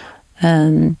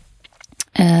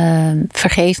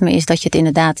 Vergeef me is dat je het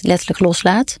inderdaad letterlijk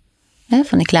loslaat.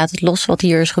 Van ik laat het los wat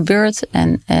hier is gebeurd.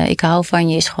 En ik hou van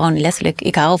je is gewoon letterlijk,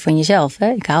 ik hou van jezelf. Hè?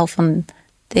 Ik hou van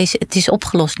deze, het is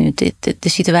opgelost nu. De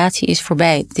situatie is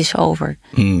voorbij. Het is over.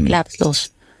 Ik laat het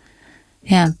los.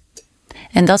 Ja.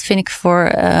 En dat vind ik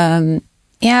voor,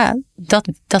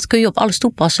 dat kun je op alles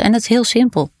toepassen. En dat is heel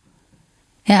simpel.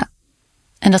 Ja.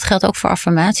 En dat geldt ook voor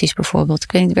affirmaties bijvoorbeeld.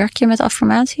 Ik weet niet, werk je met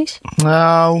affirmaties?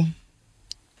 Nou,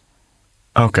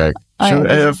 oké.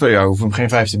 We hoeven geen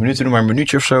 15 minuten te doen, maar een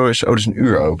minuutje of zo is. Dat is een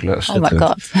uur ook. Oh my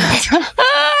god.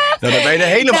 Dan ben je er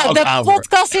helemaal aan. De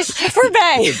podcast is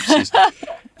voorbij. Ja, precies.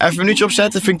 Even een minuutje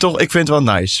opzetten, ik vind het wel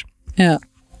nice. Ja.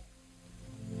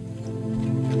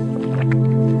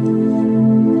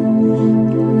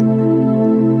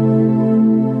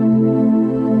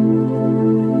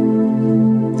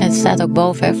 Het staat ook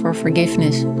boven voor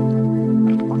forgiveness.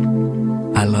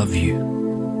 I love you.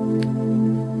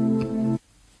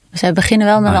 Zij beginnen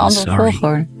wel met een andere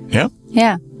volgorde. Ja?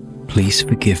 Ja. Please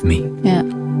forgive me. Ja.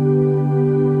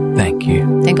 Thank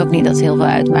you. Ik denk ook niet dat het heel veel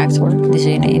uitmaakt hoor, de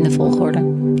zinnen in de volgorde.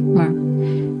 Maar...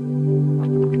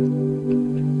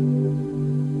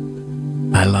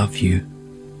 I love you.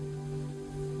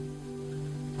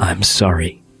 I'm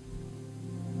sorry.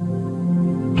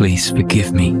 Please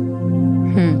forgive me.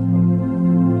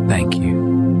 Thank you.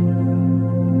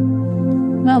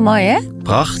 Wel mooi hè?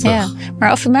 Prachtig. Ja. Maar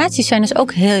affirmaties zijn dus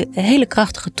ook hele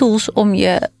krachtige tools om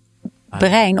je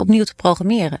brein opnieuw te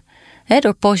programmeren.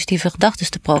 Door positieve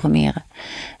gedachten te programmeren.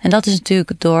 En dat is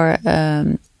natuurlijk door...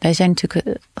 wij zijn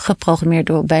natuurlijk geprogrammeerd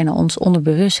door bijna ons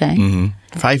onderbewustzijn. Mm-hmm.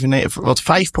 5%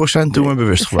 doen we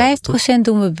bewust geloof ik. 5%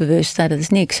 doen we bewust. Nou, dat is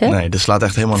niks hè? Nee, dat slaat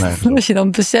echt helemaal nergens op. Als je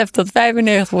dan beseft dat 95%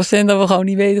 dat we gewoon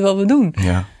niet weten wat we doen.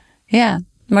 Ja. Ja,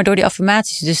 maar door die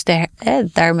affirmaties dus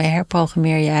daarmee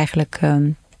herprogrammeer je eigenlijk...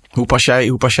 Hoe pas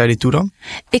jij dit toe dan?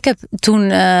 Ik heb toen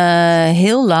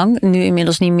heel lang, nu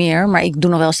inmiddels niet meer, maar ik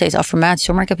doe nog wel steeds affirmaties.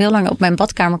 Maar ik heb heel lang op mijn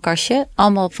badkamerkastje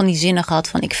allemaal van die zinnen gehad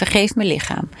van ik vergeef mijn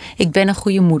lichaam. Ik ben een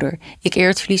goede moeder. Ik eer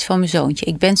het verlies van mijn zoontje.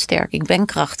 Ik ben sterk. Ik ben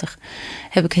krachtig.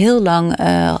 Heb ik heel lang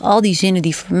al die zinnen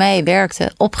die voor mij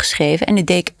werkten opgeschreven. En dat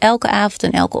deed ik elke avond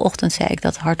en elke ochtend zei ik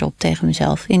dat hardop tegen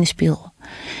mezelf in de spiegel.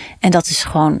 En dat is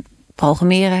gewoon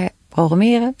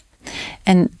programmeren.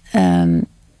 En...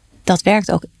 dat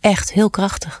werkt ook echt heel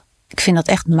krachtig. Ik vind dat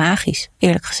echt magisch,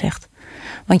 eerlijk gezegd.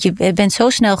 Want je bent zo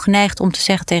snel geneigd om te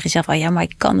zeggen tegen jezelf... oh ja, maar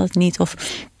ik kan dat niet. Of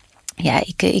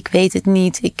ik weet het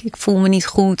niet. Ik voel me niet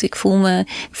goed. Ik voel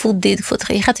dit. Ik voel het.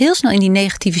 Je gaat heel snel in die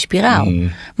negatieve spiraal.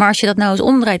 Maar als je dat nou eens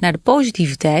omdraait naar de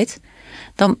positiviteit,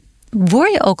 dan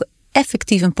word je ook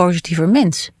effectief een positiever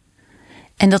mens.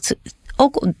 En dat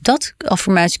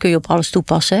affirmatie kun je op alles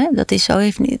toepassen. Hè? Dat is zo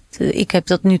even niet. Ik heb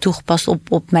dat nu toegepast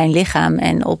op mijn lichaam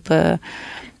en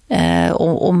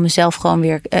om mezelf gewoon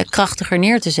weer krachtiger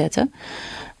neer te zetten.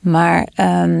 Maar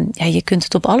je kunt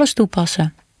het op alles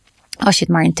toepassen. Als je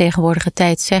het maar in tegenwoordige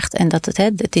tijd zegt en dat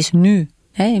het is nu.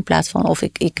 Hè, in plaats van of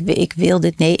ik wil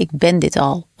dit. Nee, ik ben dit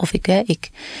al. Of het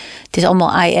is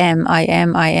allemaal I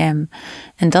am.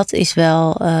 En dat is wel,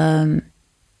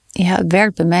 het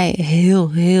werkt bij mij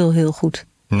heel, heel, heel goed.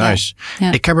 Nice.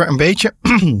 Ja. Ik heb er een beetje,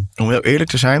 om heel eerlijk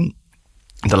te zijn,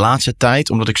 de laatste tijd,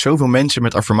 omdat ik zoveel mensen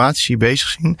met affirmatie bezig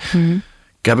zie,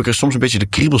 heb ik er soms een beetje de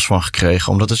kriebels van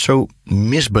gekregen. Omdat het zo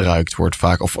misbruikt wordt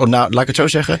vaak. Of laat ik het zo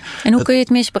zeggen. En hoe kun je het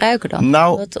misbruiken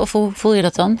dan? Of hoe voel je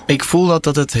dat dan? Ik voel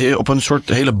dat het op een soort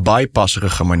hele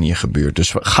bypasserige manier gebeurt.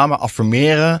 Dus ga maar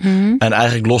affirmeren. En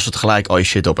eigenlijk lost het gelijk al je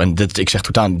shit op. En ik zeg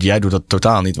totaal, jij doet dat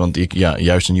totaal niet. Want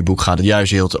juist in je boek gaat het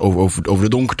juist heel over de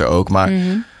donkerte ook. Maar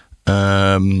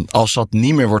als dat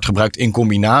niet meer wordt gebruikt in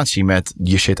combinatie met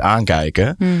je shit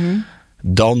aankijken,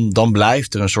 dan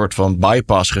blijft er een soort van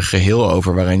bypassige geheel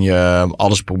over, waarin je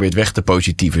alles probeert weg te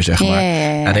positieven, zeg maar.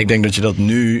 Ja. En ik denk dat je dat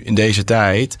nu in deze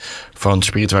tijd van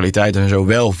spiritualiteit en zo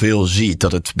wel veel ziet.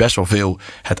 Dat het best wel veel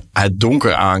het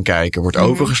donker aankijken wordt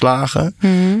overgeslagen.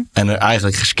 En er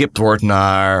eigenlijk geskipt wordt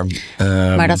naar...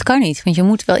 Maar dat kan niet, want je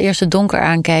moet wel eerst het donker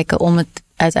aankijken om het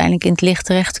uiteindelijk in het licht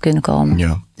terecht te kunnen komen.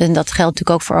 Ja. En dat geldt natuurlijk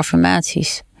ook voor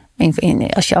affirmaties.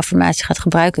 Als je affirmaties gaat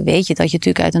gebruiken, weet je dat je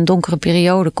natuurlijk uit een donkere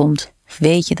periode komt. Of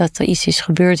weet je dat er iets is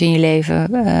gebeurd in je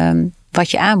leven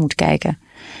wat je aan moet kijken.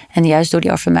 En juist door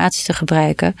die affirmaties te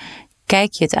gebruiken,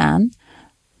 kijk je het aan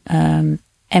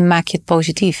en maak je het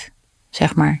positief,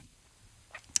 zeg maar.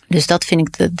 Dus dat vind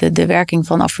ik de werking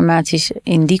van affirmaties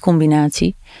in die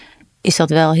combinatie, is dat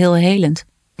wel heel helend.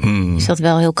 Is dat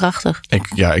wel heel krachtig.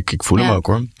 Ik voel hem ook,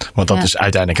 hoor. Want dat is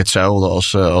uiteindelijk hetzelfde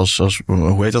als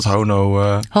hoe heet dat?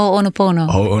 Ho'oponopono.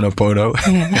 Ho'oponopono.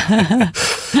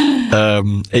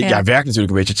 Werkt natuurlijk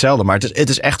een beetje hetzelfde. Maar het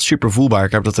is echt super voelbaar.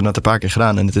 Ik heb dat er net een paar keer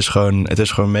gedaan. En het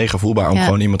is gewoon mega voelbaar om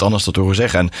gewoon iemand anders dat te horen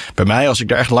zeggen. En bij mij, als ik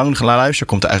daar echt lang naar luister,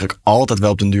 komt er eigenlijk altijd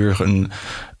wel op den duur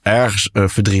ergens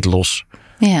verdriet los.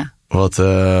 Ja. Wat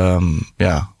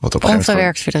op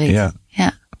onverwerkt verdriet.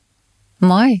 Ja.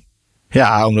 Mooi.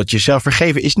 Ja, omdat jezelf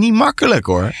vergeven is niet makkelijk,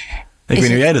 hoor. Ik weet niet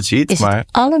hoe jij dat ziet, maar het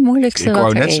allermoeilijkste ik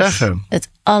wou net zeggen. Het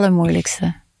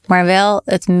allermoeilijkste. Maar wel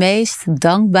het meest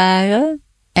dankbare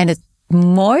en het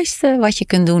mooiste wat je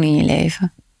kunt doen in je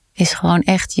leven. Is gewoon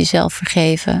echt jezelf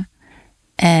vergeven.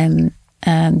 En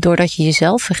doordat je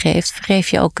jezelf vergeeft, vergeef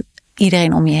je ook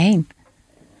iedereen om je heen.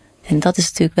 En dat is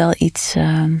natuurlijk wel iets,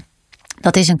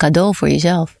 dat is een cadeau voor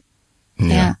jezelf.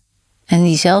 Ja. En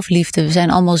die zelfliefde, we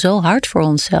zijn allemaal zo hard voor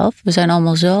onszelf. We zijn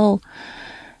allemaal zo...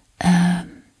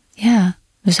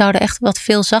 we zouden echt wat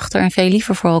veel zachter en veel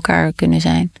liever voor elkaar kunnen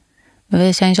zijn.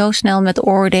 We zijn zo snel met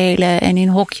oordelen en in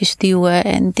hokjes duwen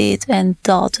en dit en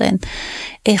dat. En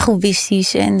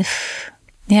egoïstisch en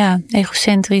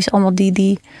egocentrisch. Allemaal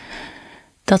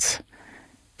dat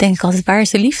denk ik altijd, waar is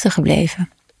de liefde gebleven?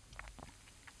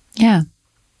 Ja.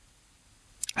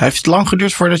 Heeft het lang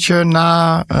geduurd voordat je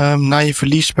na je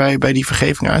verlies bij die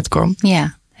vergeving uitkwam?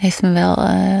 Ja, heeft me wel,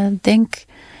 denk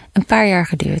een paar jaar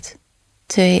geduurd.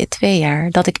 2 jaar.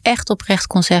 Dat ik echt oprecht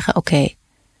kon zeggen, oké,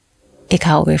 ik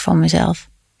hou weer van mezelf.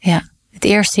 Ja, het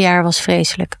eerste jaar was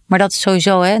vreselijk. Maar dat is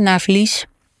sowieso, na verlies.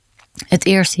 Het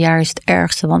eerste jaar is het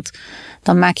ergste, want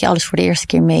dan maak je alles voor de eerste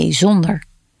keer mee zonder.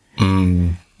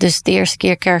 Dus de eerste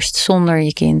keer kerst zonder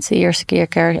je kind. De eerste keer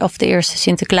kerst, of de eerste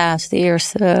Sinterklaas. De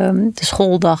eerste de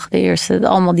schooldag. De eerste,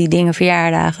 allemaal die dingen,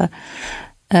 verjaardagen.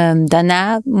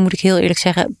 Daarna, moet ik heel eerlijk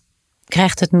zeggen,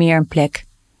 krijgt het meer een plek.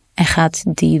 En gaat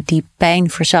die pijn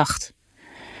verzacht.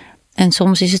 En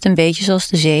soms is het een beetje zoals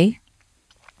de zee.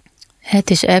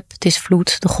 Het is eb, het is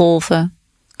vloed. De golven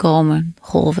komen,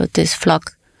 golven. Het is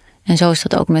vlak. En zo is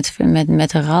dat ook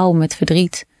met rouw, met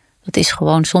verdriet. Dat is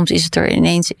gewoon, soms is het er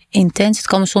ineens intens. Het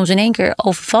kan me soms in één keer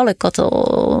overvallen. Ik had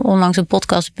onlangs een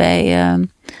podcast bij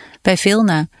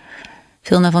Vilna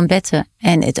van Betten.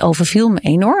 En het overviel me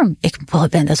enorm. Ik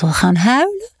ben dat wel gaan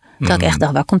huilen. Dat ik echt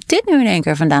dacht, waar komt dit nu in één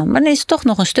keer vandaan? Maar dan is het toch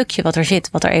nog een stukje wat er zit.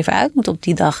 Wat er even uit moet op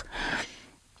die dag.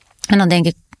 En dan denk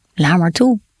ik, laat maar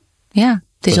toe. Ja,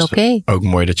 Het is oké. Ook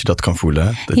mooi dat je dat kan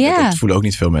voelen. Hè? Dat voelen ook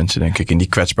niet veel mensen, denk ik. In die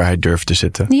kwetsbaarheid durven te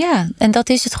zitten. Ja, en dat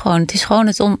is het gewoon. Het is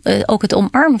gewoon ook het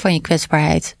omarmen van je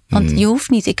kwetsbaarheid. Want je hoeft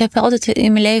niet. Ik heb altijd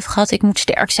in mijn leven gehad, ik moet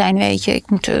sterk zijn, weet je. Ik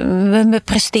moet me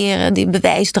presteren. Die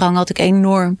bewijsdrang had ik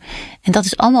enorm. En dat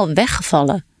is allemaal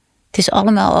weggevallen. Het is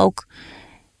allemaal ook...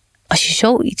 Als je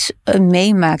zoiets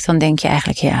meemaakt, dan denk je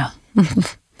eigenlijk, ja...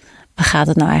 waar gaat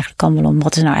het nou eigenlijk allemaal om?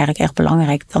 Wat is nou eigenlijk echt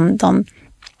belangrijk? Dan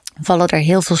vallen er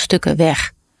heel veel stukken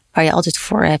weg. Waar je altijd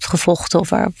voor hebt gevochten. Of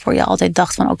waarvoor je altijd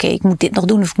dacht van oké, ik moet dit nog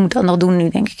doen of ik moet dat nog doen. Nu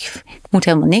denk ik moet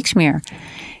helemaal niks meer.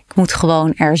 Ik moet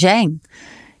gewoon er zijn.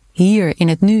 Hier in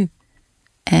het nu.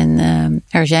 En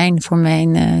er zijn voor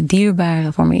mijn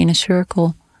dierbaren. Voor mijn inner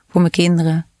circle. Voor mijn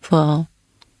kinderen vooral.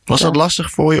 Was dat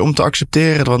lastig voor je om te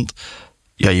accepteren? Want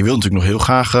ja, je wilt natuurlijk nog heel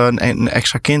graag een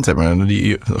extra kind hebben.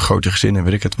 Die grote gezin en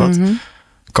weet ik het wat. Mm-hmm.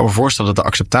 Ik kan me voorstellen dat de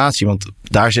acceptatie, want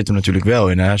daar zitten we natuurlijk wel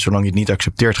in. Hè? Zolang je het niet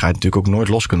accepteert, ga je het natuurlijk ook nooit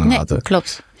los kunnen laten. Nee,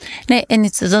 klopt. Nee,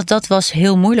 en dat was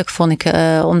heel moeilijk, vond ik.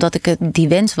 Omdat die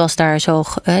wens was daar zo...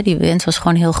 die wens was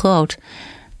gewoon heel groot.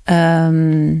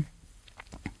 En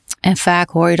vaak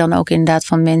hoor je dan ook inderdaad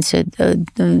van mensen...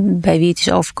 bij wie het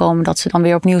is overkomen dat ze dan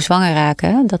weer opnieuw zwanger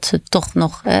raken. Hè? Dat ze toch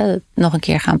nog een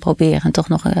keer gaan proberen. En toch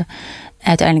nog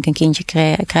uiteindelijk een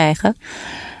kindje krijgen.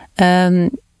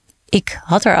 Ik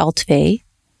had er al 2.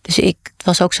 Dus het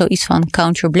was ook zoiets van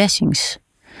count your blessings.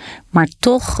 Maar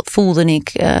toch voelde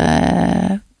ik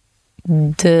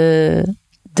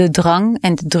de drang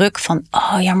en de druk van...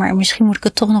 oh ja, maar misschien moet ik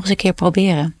het toch nog eens een keer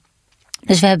proberen.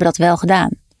 Dus we hebben dat wel gedaan.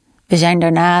 We zijn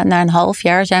daarna, na een half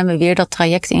jaar, zijn we weer dat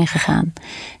traject ingegaan.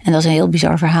 En dat is een heel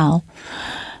bizar verhaal.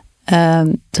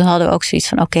 Toen hadden we ook zoiets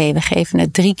van... oké, we geven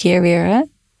het 3 keer weer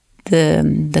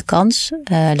de kans.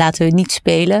 Laten we niet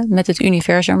spelen met het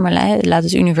universum, maar laat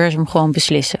het universum gewoon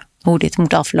beslissen hoe dit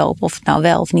moet aflopen. Of het nou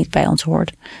wel of niet bij ons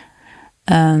hoort.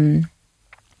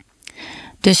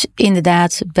 Dus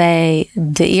inderdaad, bij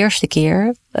de eerste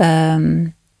keer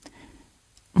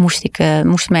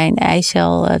moest mijn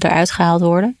eicel eruit gehaald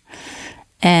worden.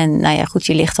 En nou ja, goed,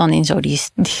 je ligt dan in zo die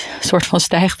soort van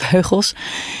stijgbeugels.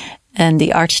 En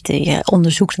die arts die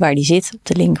onderzoekt waar die zit, op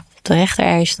de linker of de rechter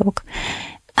eistok.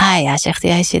 Ah ja, zegt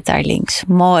hij zit daar links.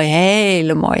 Mooi,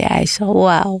 hele mooie eicel.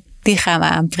 Wauw, die gaan we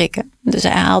aanprikken. Dus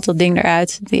hij haalt dat ding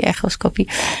eruit, die echoscopie.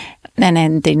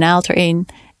 En die naald erin.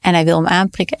 En hij wil hem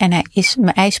aanprikken. En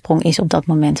mijn eisprong is op dat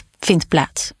moment, vindt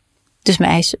plaats. Dus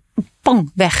mijn eis,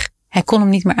 pang, weg. Hij kon hem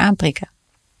niet meer aanprikken.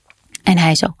 En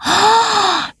hij zo,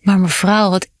 oh, maar mevrouw,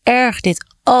 wat erg dit.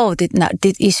 Oh,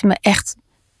 dit is me echt...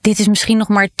 Dit is misschien nog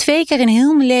maar 2 keer in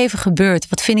heel mijn leven gebeurd.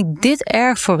 Wat vind ik dit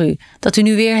erg voor u. Dat u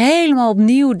nu weer helemaal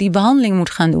opnieuw die behandeling moet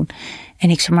gaan doen. En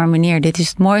ik zeg, maar meneer, dit is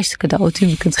het mooiste cadeau dat u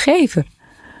me kunt geven.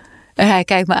 En hij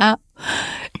kijkt me aan.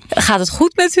 Gaat het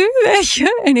goed met u, weet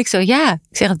je? En ik zo, ja.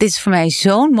 Ik zeg, dit is voor mij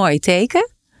zo'n mooi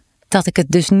teken. Dat ik het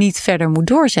dus niet verder moet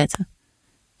doorzetten.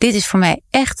 Dit is voor mij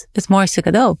echt het mooiste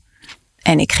cadeau.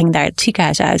 En ik ging daar het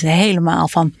ziekenhuis uit helemaal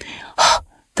van... Oh,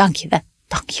 dankjewel,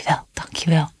 dankjewel,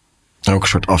 dankjewel. Ook een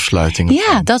soort afsluiting.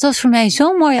 Ja, dat was voor mij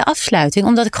zo'n mooie afsluiting.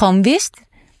 Omdat ik gewoon wist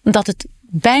dat het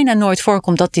bijna nooit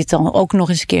voorkomt dat dit dan ook nog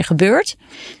eens een keer gebeurt.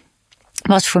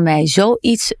 Was voor mij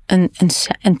zoiets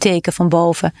een teken van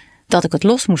boven dat ik het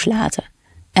los moest laten.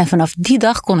 En vanaf die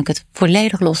dag kon ik het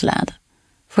volledig loslaten.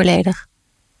 Volledig.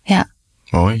 Ja.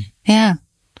 Mooi. Ja.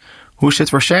 Hoe is dit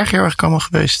voor Sergio eigenlijk allemaal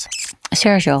geweest?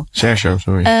 Sergio,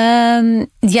 sorry.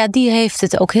 Ja, die heeft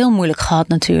het ook heel moeilijk gehad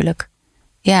natuurlijk.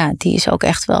 Ja, die is ook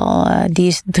echt wel... die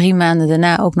is 3 maanden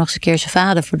daarna ook nog eens een keer zijn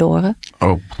vader verloren.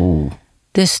 Oh, poeh.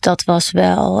 Dus dat was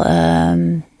wel...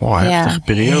 heftige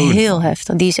periode. Heel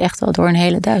heftig. Die is echt wel door een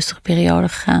hele duistere periode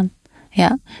gegaan.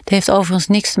 Ja, het heeft overigens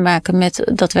niks te maken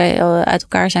met dat wij uit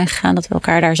elkaar zijn gegaan. Dat we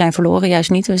elkaar daar zijn verloren. Juist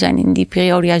niet. We zijn in die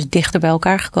periode juist dichter bij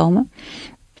elkaar gekomen.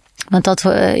 Want dat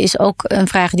is ook een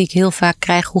vraag die ik heel vaak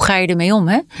krijg. Hoe ga je ermee om,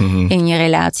 hè? Mm-hmm. In je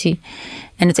relatie?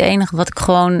 En het enige wat ik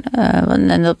gewoon...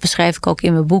 en dat beschrijf ik ook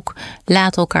in mijn boek.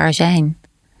 Laat elkaar zijn.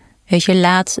 Weet je,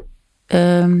 laat...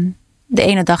 de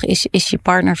ene dag is je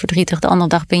partner verdrietig. De andere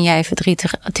dag ben jij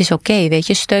verdrietig. Het is oké, weet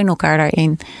je. Steun elkaar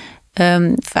daarin.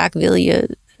 Vaak wil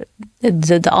je...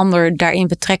 De ander daarin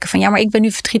betrekken van... ja, maar ik ben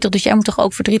nu verdrietig, dus jij moet toch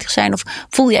ook verdrietig zijn? Of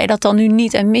voel jij dat dan nu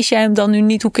niet en mis jij hem dan nu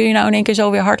niet? Hoe kun je nou in één keer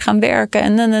zo weer hard gaan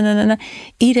werken? En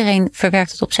Iedereen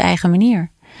verwerkt het op zijn eigen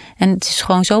manier. En het is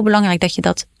gewoon zo belangrijk dat je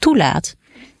dat toelaat.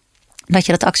 Dat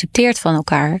je dat accepteert van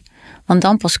elkaar. Want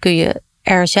dan pas kun je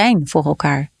er zijn voor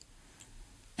elkaar.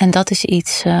 En dat is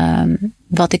iets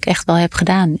wat ik echt wel heb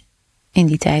gedaan in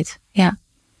die tijd. Ja.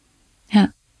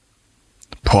 Ja.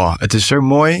 Boah, het is zo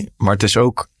mooi, maar het is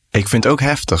ook... Ik vind het ook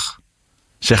heftig.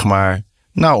 Zeg maar,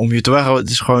 Nou, om je te zeggen, het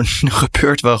is gewoon, er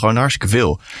gebeurt wel gewoon hartstikke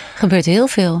veel. Er gebeurt heel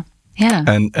veel, ja.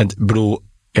 En ik bedoel,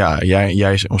 ja,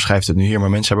 jij omschrijft het nu hier, maar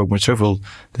mensen hebben ook met zoveel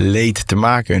leed te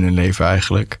maken in hun leven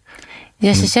eigenlijk.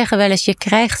 Ja, ze zeggen wel eens, je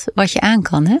krijgt wat je aan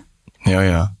kan, hè?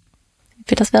 Ja. Heb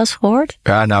je dat wel eens gehoord?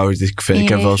 Ja, nou, ik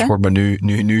heb wel eens gehoord, maar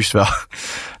nu is het wel,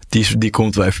 die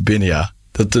komt wel even binnen, ja.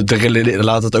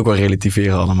 Laat het ook wel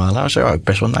relativeren allemaal. Nou, zo,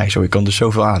 best wel nice, hoor. Je kan dus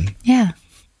zoveel aan. Ja.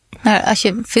 Nou, als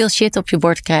je veel shit op je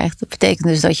bord krijgt, dat betekent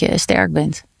dus dat je sterk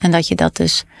bent. En dat je dat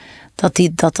dus,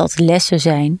 dat lessen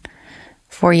zijn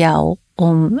voor jou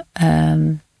om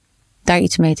daar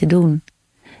iets mee te doen.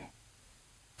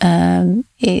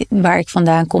 Waar ik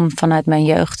vandaan kom vanuit mijn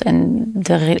jeugd en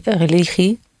de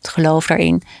religie, het geloof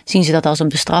daarin, zien ze dat als een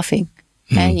bestraffing.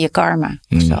 Hè, je karma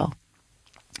of zo.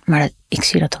 Maar ik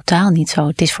zie dat totaal niet zo.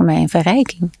 Het is voor mij een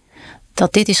verrijking.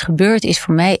 Dat dit is gebeurd is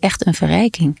voor mij echt een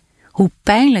verrijking. Hoe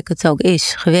pijnlijk het ook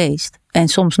is geweest, en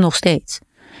soms nog steeds,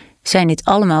 zijn dit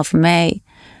allemaal voor mij,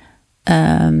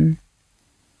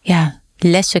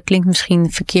 lessen klinkt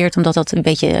misschien verkeerd, omdat dat een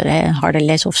beetje een harde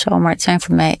les of zo, maar het zijn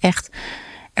voor mij echt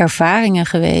ervaringen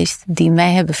geweest die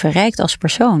mij hebben verrijkt als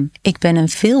persoon. Ik ben een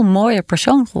veel mooier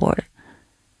persoon geworden.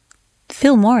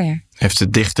 Veel mooier. Heeft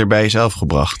het dichter bij jezelf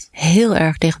gebracht? Heel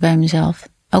erg dicht bij mezelf.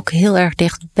 Ook heel erg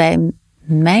dicht bij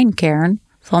mijn kern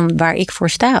van waar ik voor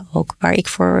sta ook. Waar ik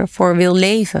voor wil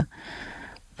leven.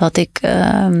 Wat ik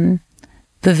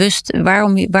bewust...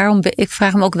 ik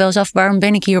vraag me ook wel eens af, waarom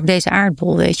ben ik hier op deze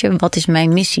aardbol, weet je? Wat is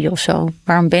mijn missie of zo?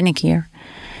 Waarom ben ik hier?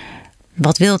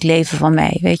 Wat wil het leven van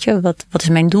mij, weet je? Wat is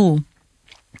mijn doel?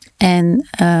 En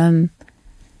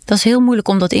dat is heel moeilijk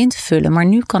om dat in te vullen. Maar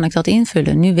nu kan ik dat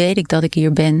invullen. Nu weet ik dat ik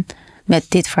hier ben met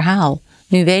dit verhaal.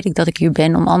 Nu weet ik dat ik hier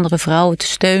ben om andere vrouwen te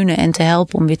steunen en te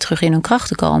helpen om weer terug in hun kracht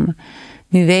te komen.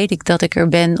 Nu weet ik dat ik er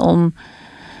ben om,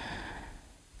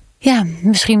 ja,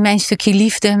 misschien mijn stukje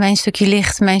liefde, mijn stukje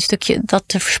licht, mijn stukje dat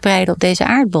te verspreiden op deze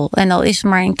aardbol. En al is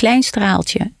het maar een klein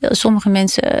straaltje. Sommige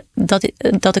mensen,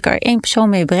 dat ik er één persoon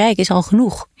mee bereik, is al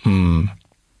genoeg.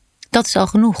 Dat is al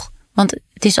genoeg. Want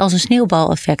het is als een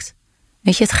sneeuwbaleffect.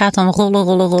 Weet je, het gaat dan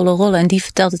rollen. En die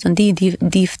vertelt het aan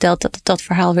die vertelt dat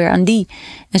verhaal weer aan die.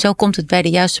 En zo komt het bij de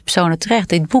juiste personen terecht.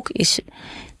 Dit boek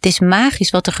het is magisch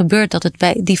wat er gebeurt, dat het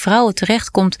bij die vrouwen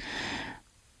terecht komt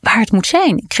waar het moet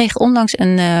zijn. Ik kreeg onlangs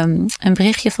een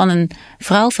berichtje van een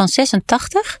vrouw van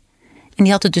 86. En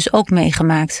die had het dus ook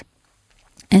meegemaakt.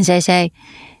 En zij zei,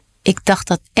 ik dacht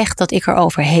dat ik er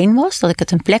overheen was. Dat ik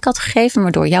het een plek had gegeven.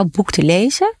 Maar door jouw boek te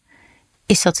lezen,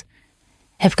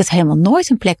 heb ik het helemaal nooit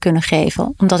een plek kunnen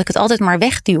geven. Omdat ik het altijd maar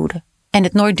wegduwde. En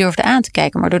het nooit durfde aan te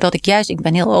kijken. Maar doordat ik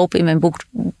ben heel open in mijn boek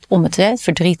om het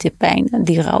verdriet, de pijn en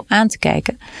die rouw aan te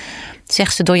kijken.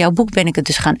 Zegt ze, door jouw boek ben ik het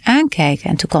dus gaan aankijken.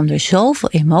 En toen kwam er zoveel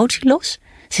emotie los.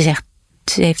 Ze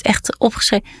heeft echt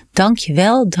opgeschreven,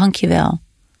 dankjewel.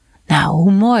 Nou,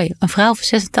 hoe mooi. Een vrouw van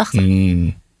 86.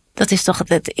 Dat is toch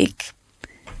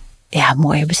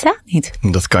mooier bestaat niet.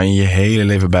 Dat kan je hele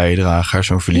leven bijdragen.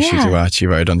 Zo'n verliessituatie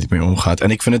waar je dan niet mee omgaat.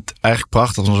 En ik vind het eigenlijk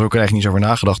prachtig. Ons ook eigenlijk niet zo over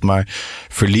nagedacht. Maar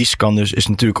verlies is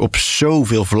natuurlijk op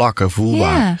zoveel vlakken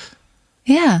voelbaar.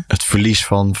 Ja. Het verlies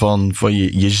van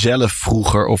jezelf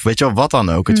vroeger. Of weet je wel, wat dan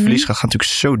ook. Het verlies gaat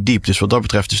natuurlijk zo diep. Dus wat dat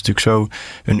betreft is het natuurlijk zo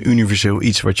een universeel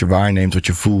iets wat je waarneemt, wat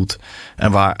je voelt.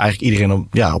 En waar eigenlijk iedereen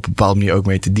op een bepaalde manier ook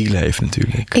mee te dealen heeft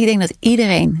natuurlijk. Ik denk dat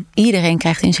iedereen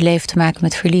krijgt in zijn leven te maken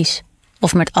met verlies.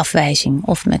 Of met afwijzing.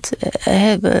 Of met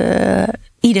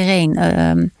iedereen.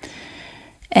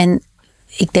 En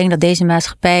ik denk dat deze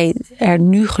maatschappij er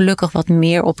nu gelukkig wat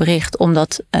meer op richt om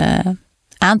dat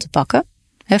aan te pakken.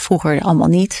 Vroeger allemaal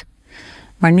niet.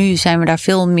 Maar nu zijn we daar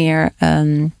veel meer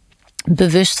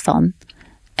bewust van.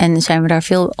 En zijn we daar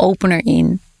veel opener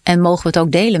in. En mogen we het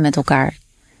ook delen met elkaar.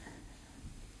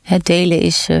 Het delen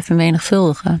is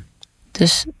vermenigvuldigen.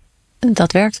 Dus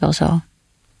dat werkt wel zo.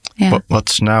 Ja. Wat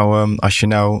is nou, als je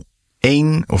nou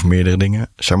 1 of meerdere dingen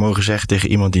zou mogen zeggen tegen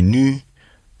iemand die nu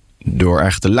door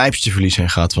echt de lijpste verlies heen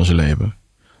gaat van zijn leven?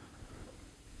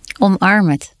 Omarm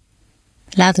het.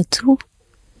 Laat het toe.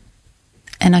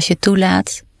 En als je het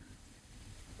toelaat,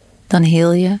 dan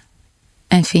heel je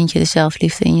en vind je de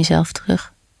zelfliefde in jezelf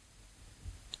terug.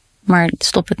 Maar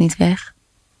stop het niet weg.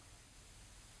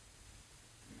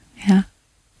 Ja.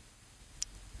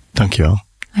 Dankjewel.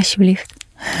 Alsjeblieft.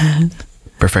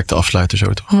 Perfecte afsluiter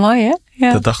zo toch? Mooi hè?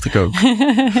 Ja. Dat dacht ik ook.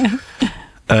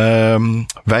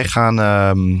 Wij gaan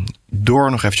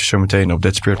door nog eventjes zo meteen op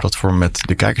Dead Spirit platform met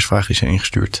de kijkersvraag die zijn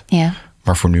ingestuurd. Ja.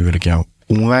 Maar voor nu wil ik jou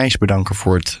onwijs bedanken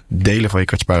voor het delen van je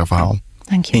kwetsbare verhaal.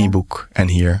 Dankjewel. In je boek en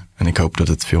hier. En ik hoop dat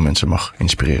het veel mensen mag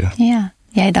inspireren. Ja,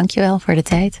 jij dankjewel voor de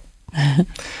tijd.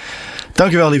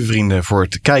 Dankjewel, lieve vrienden, voor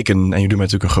het kijken. En jullie doen mij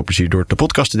natuurlijk een groot plezier door de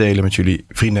podcast te delen met jullie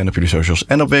vrienden en op jullie socials.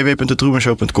 En op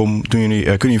www.detruemanshow.com kunnen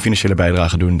jullie financiële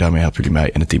bijdrage doen. Daarmee helpen jullie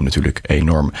mij en het team natuurlijk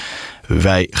enorm.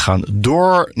 Wij gaan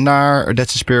door naar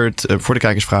That's the Spirit voor de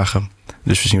kijkersvragen.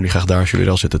 Dus we zien jullie graag daar. Als jullie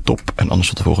er al zitten, top. En anders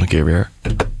tot de volgende keer weer.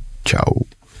 Ciao.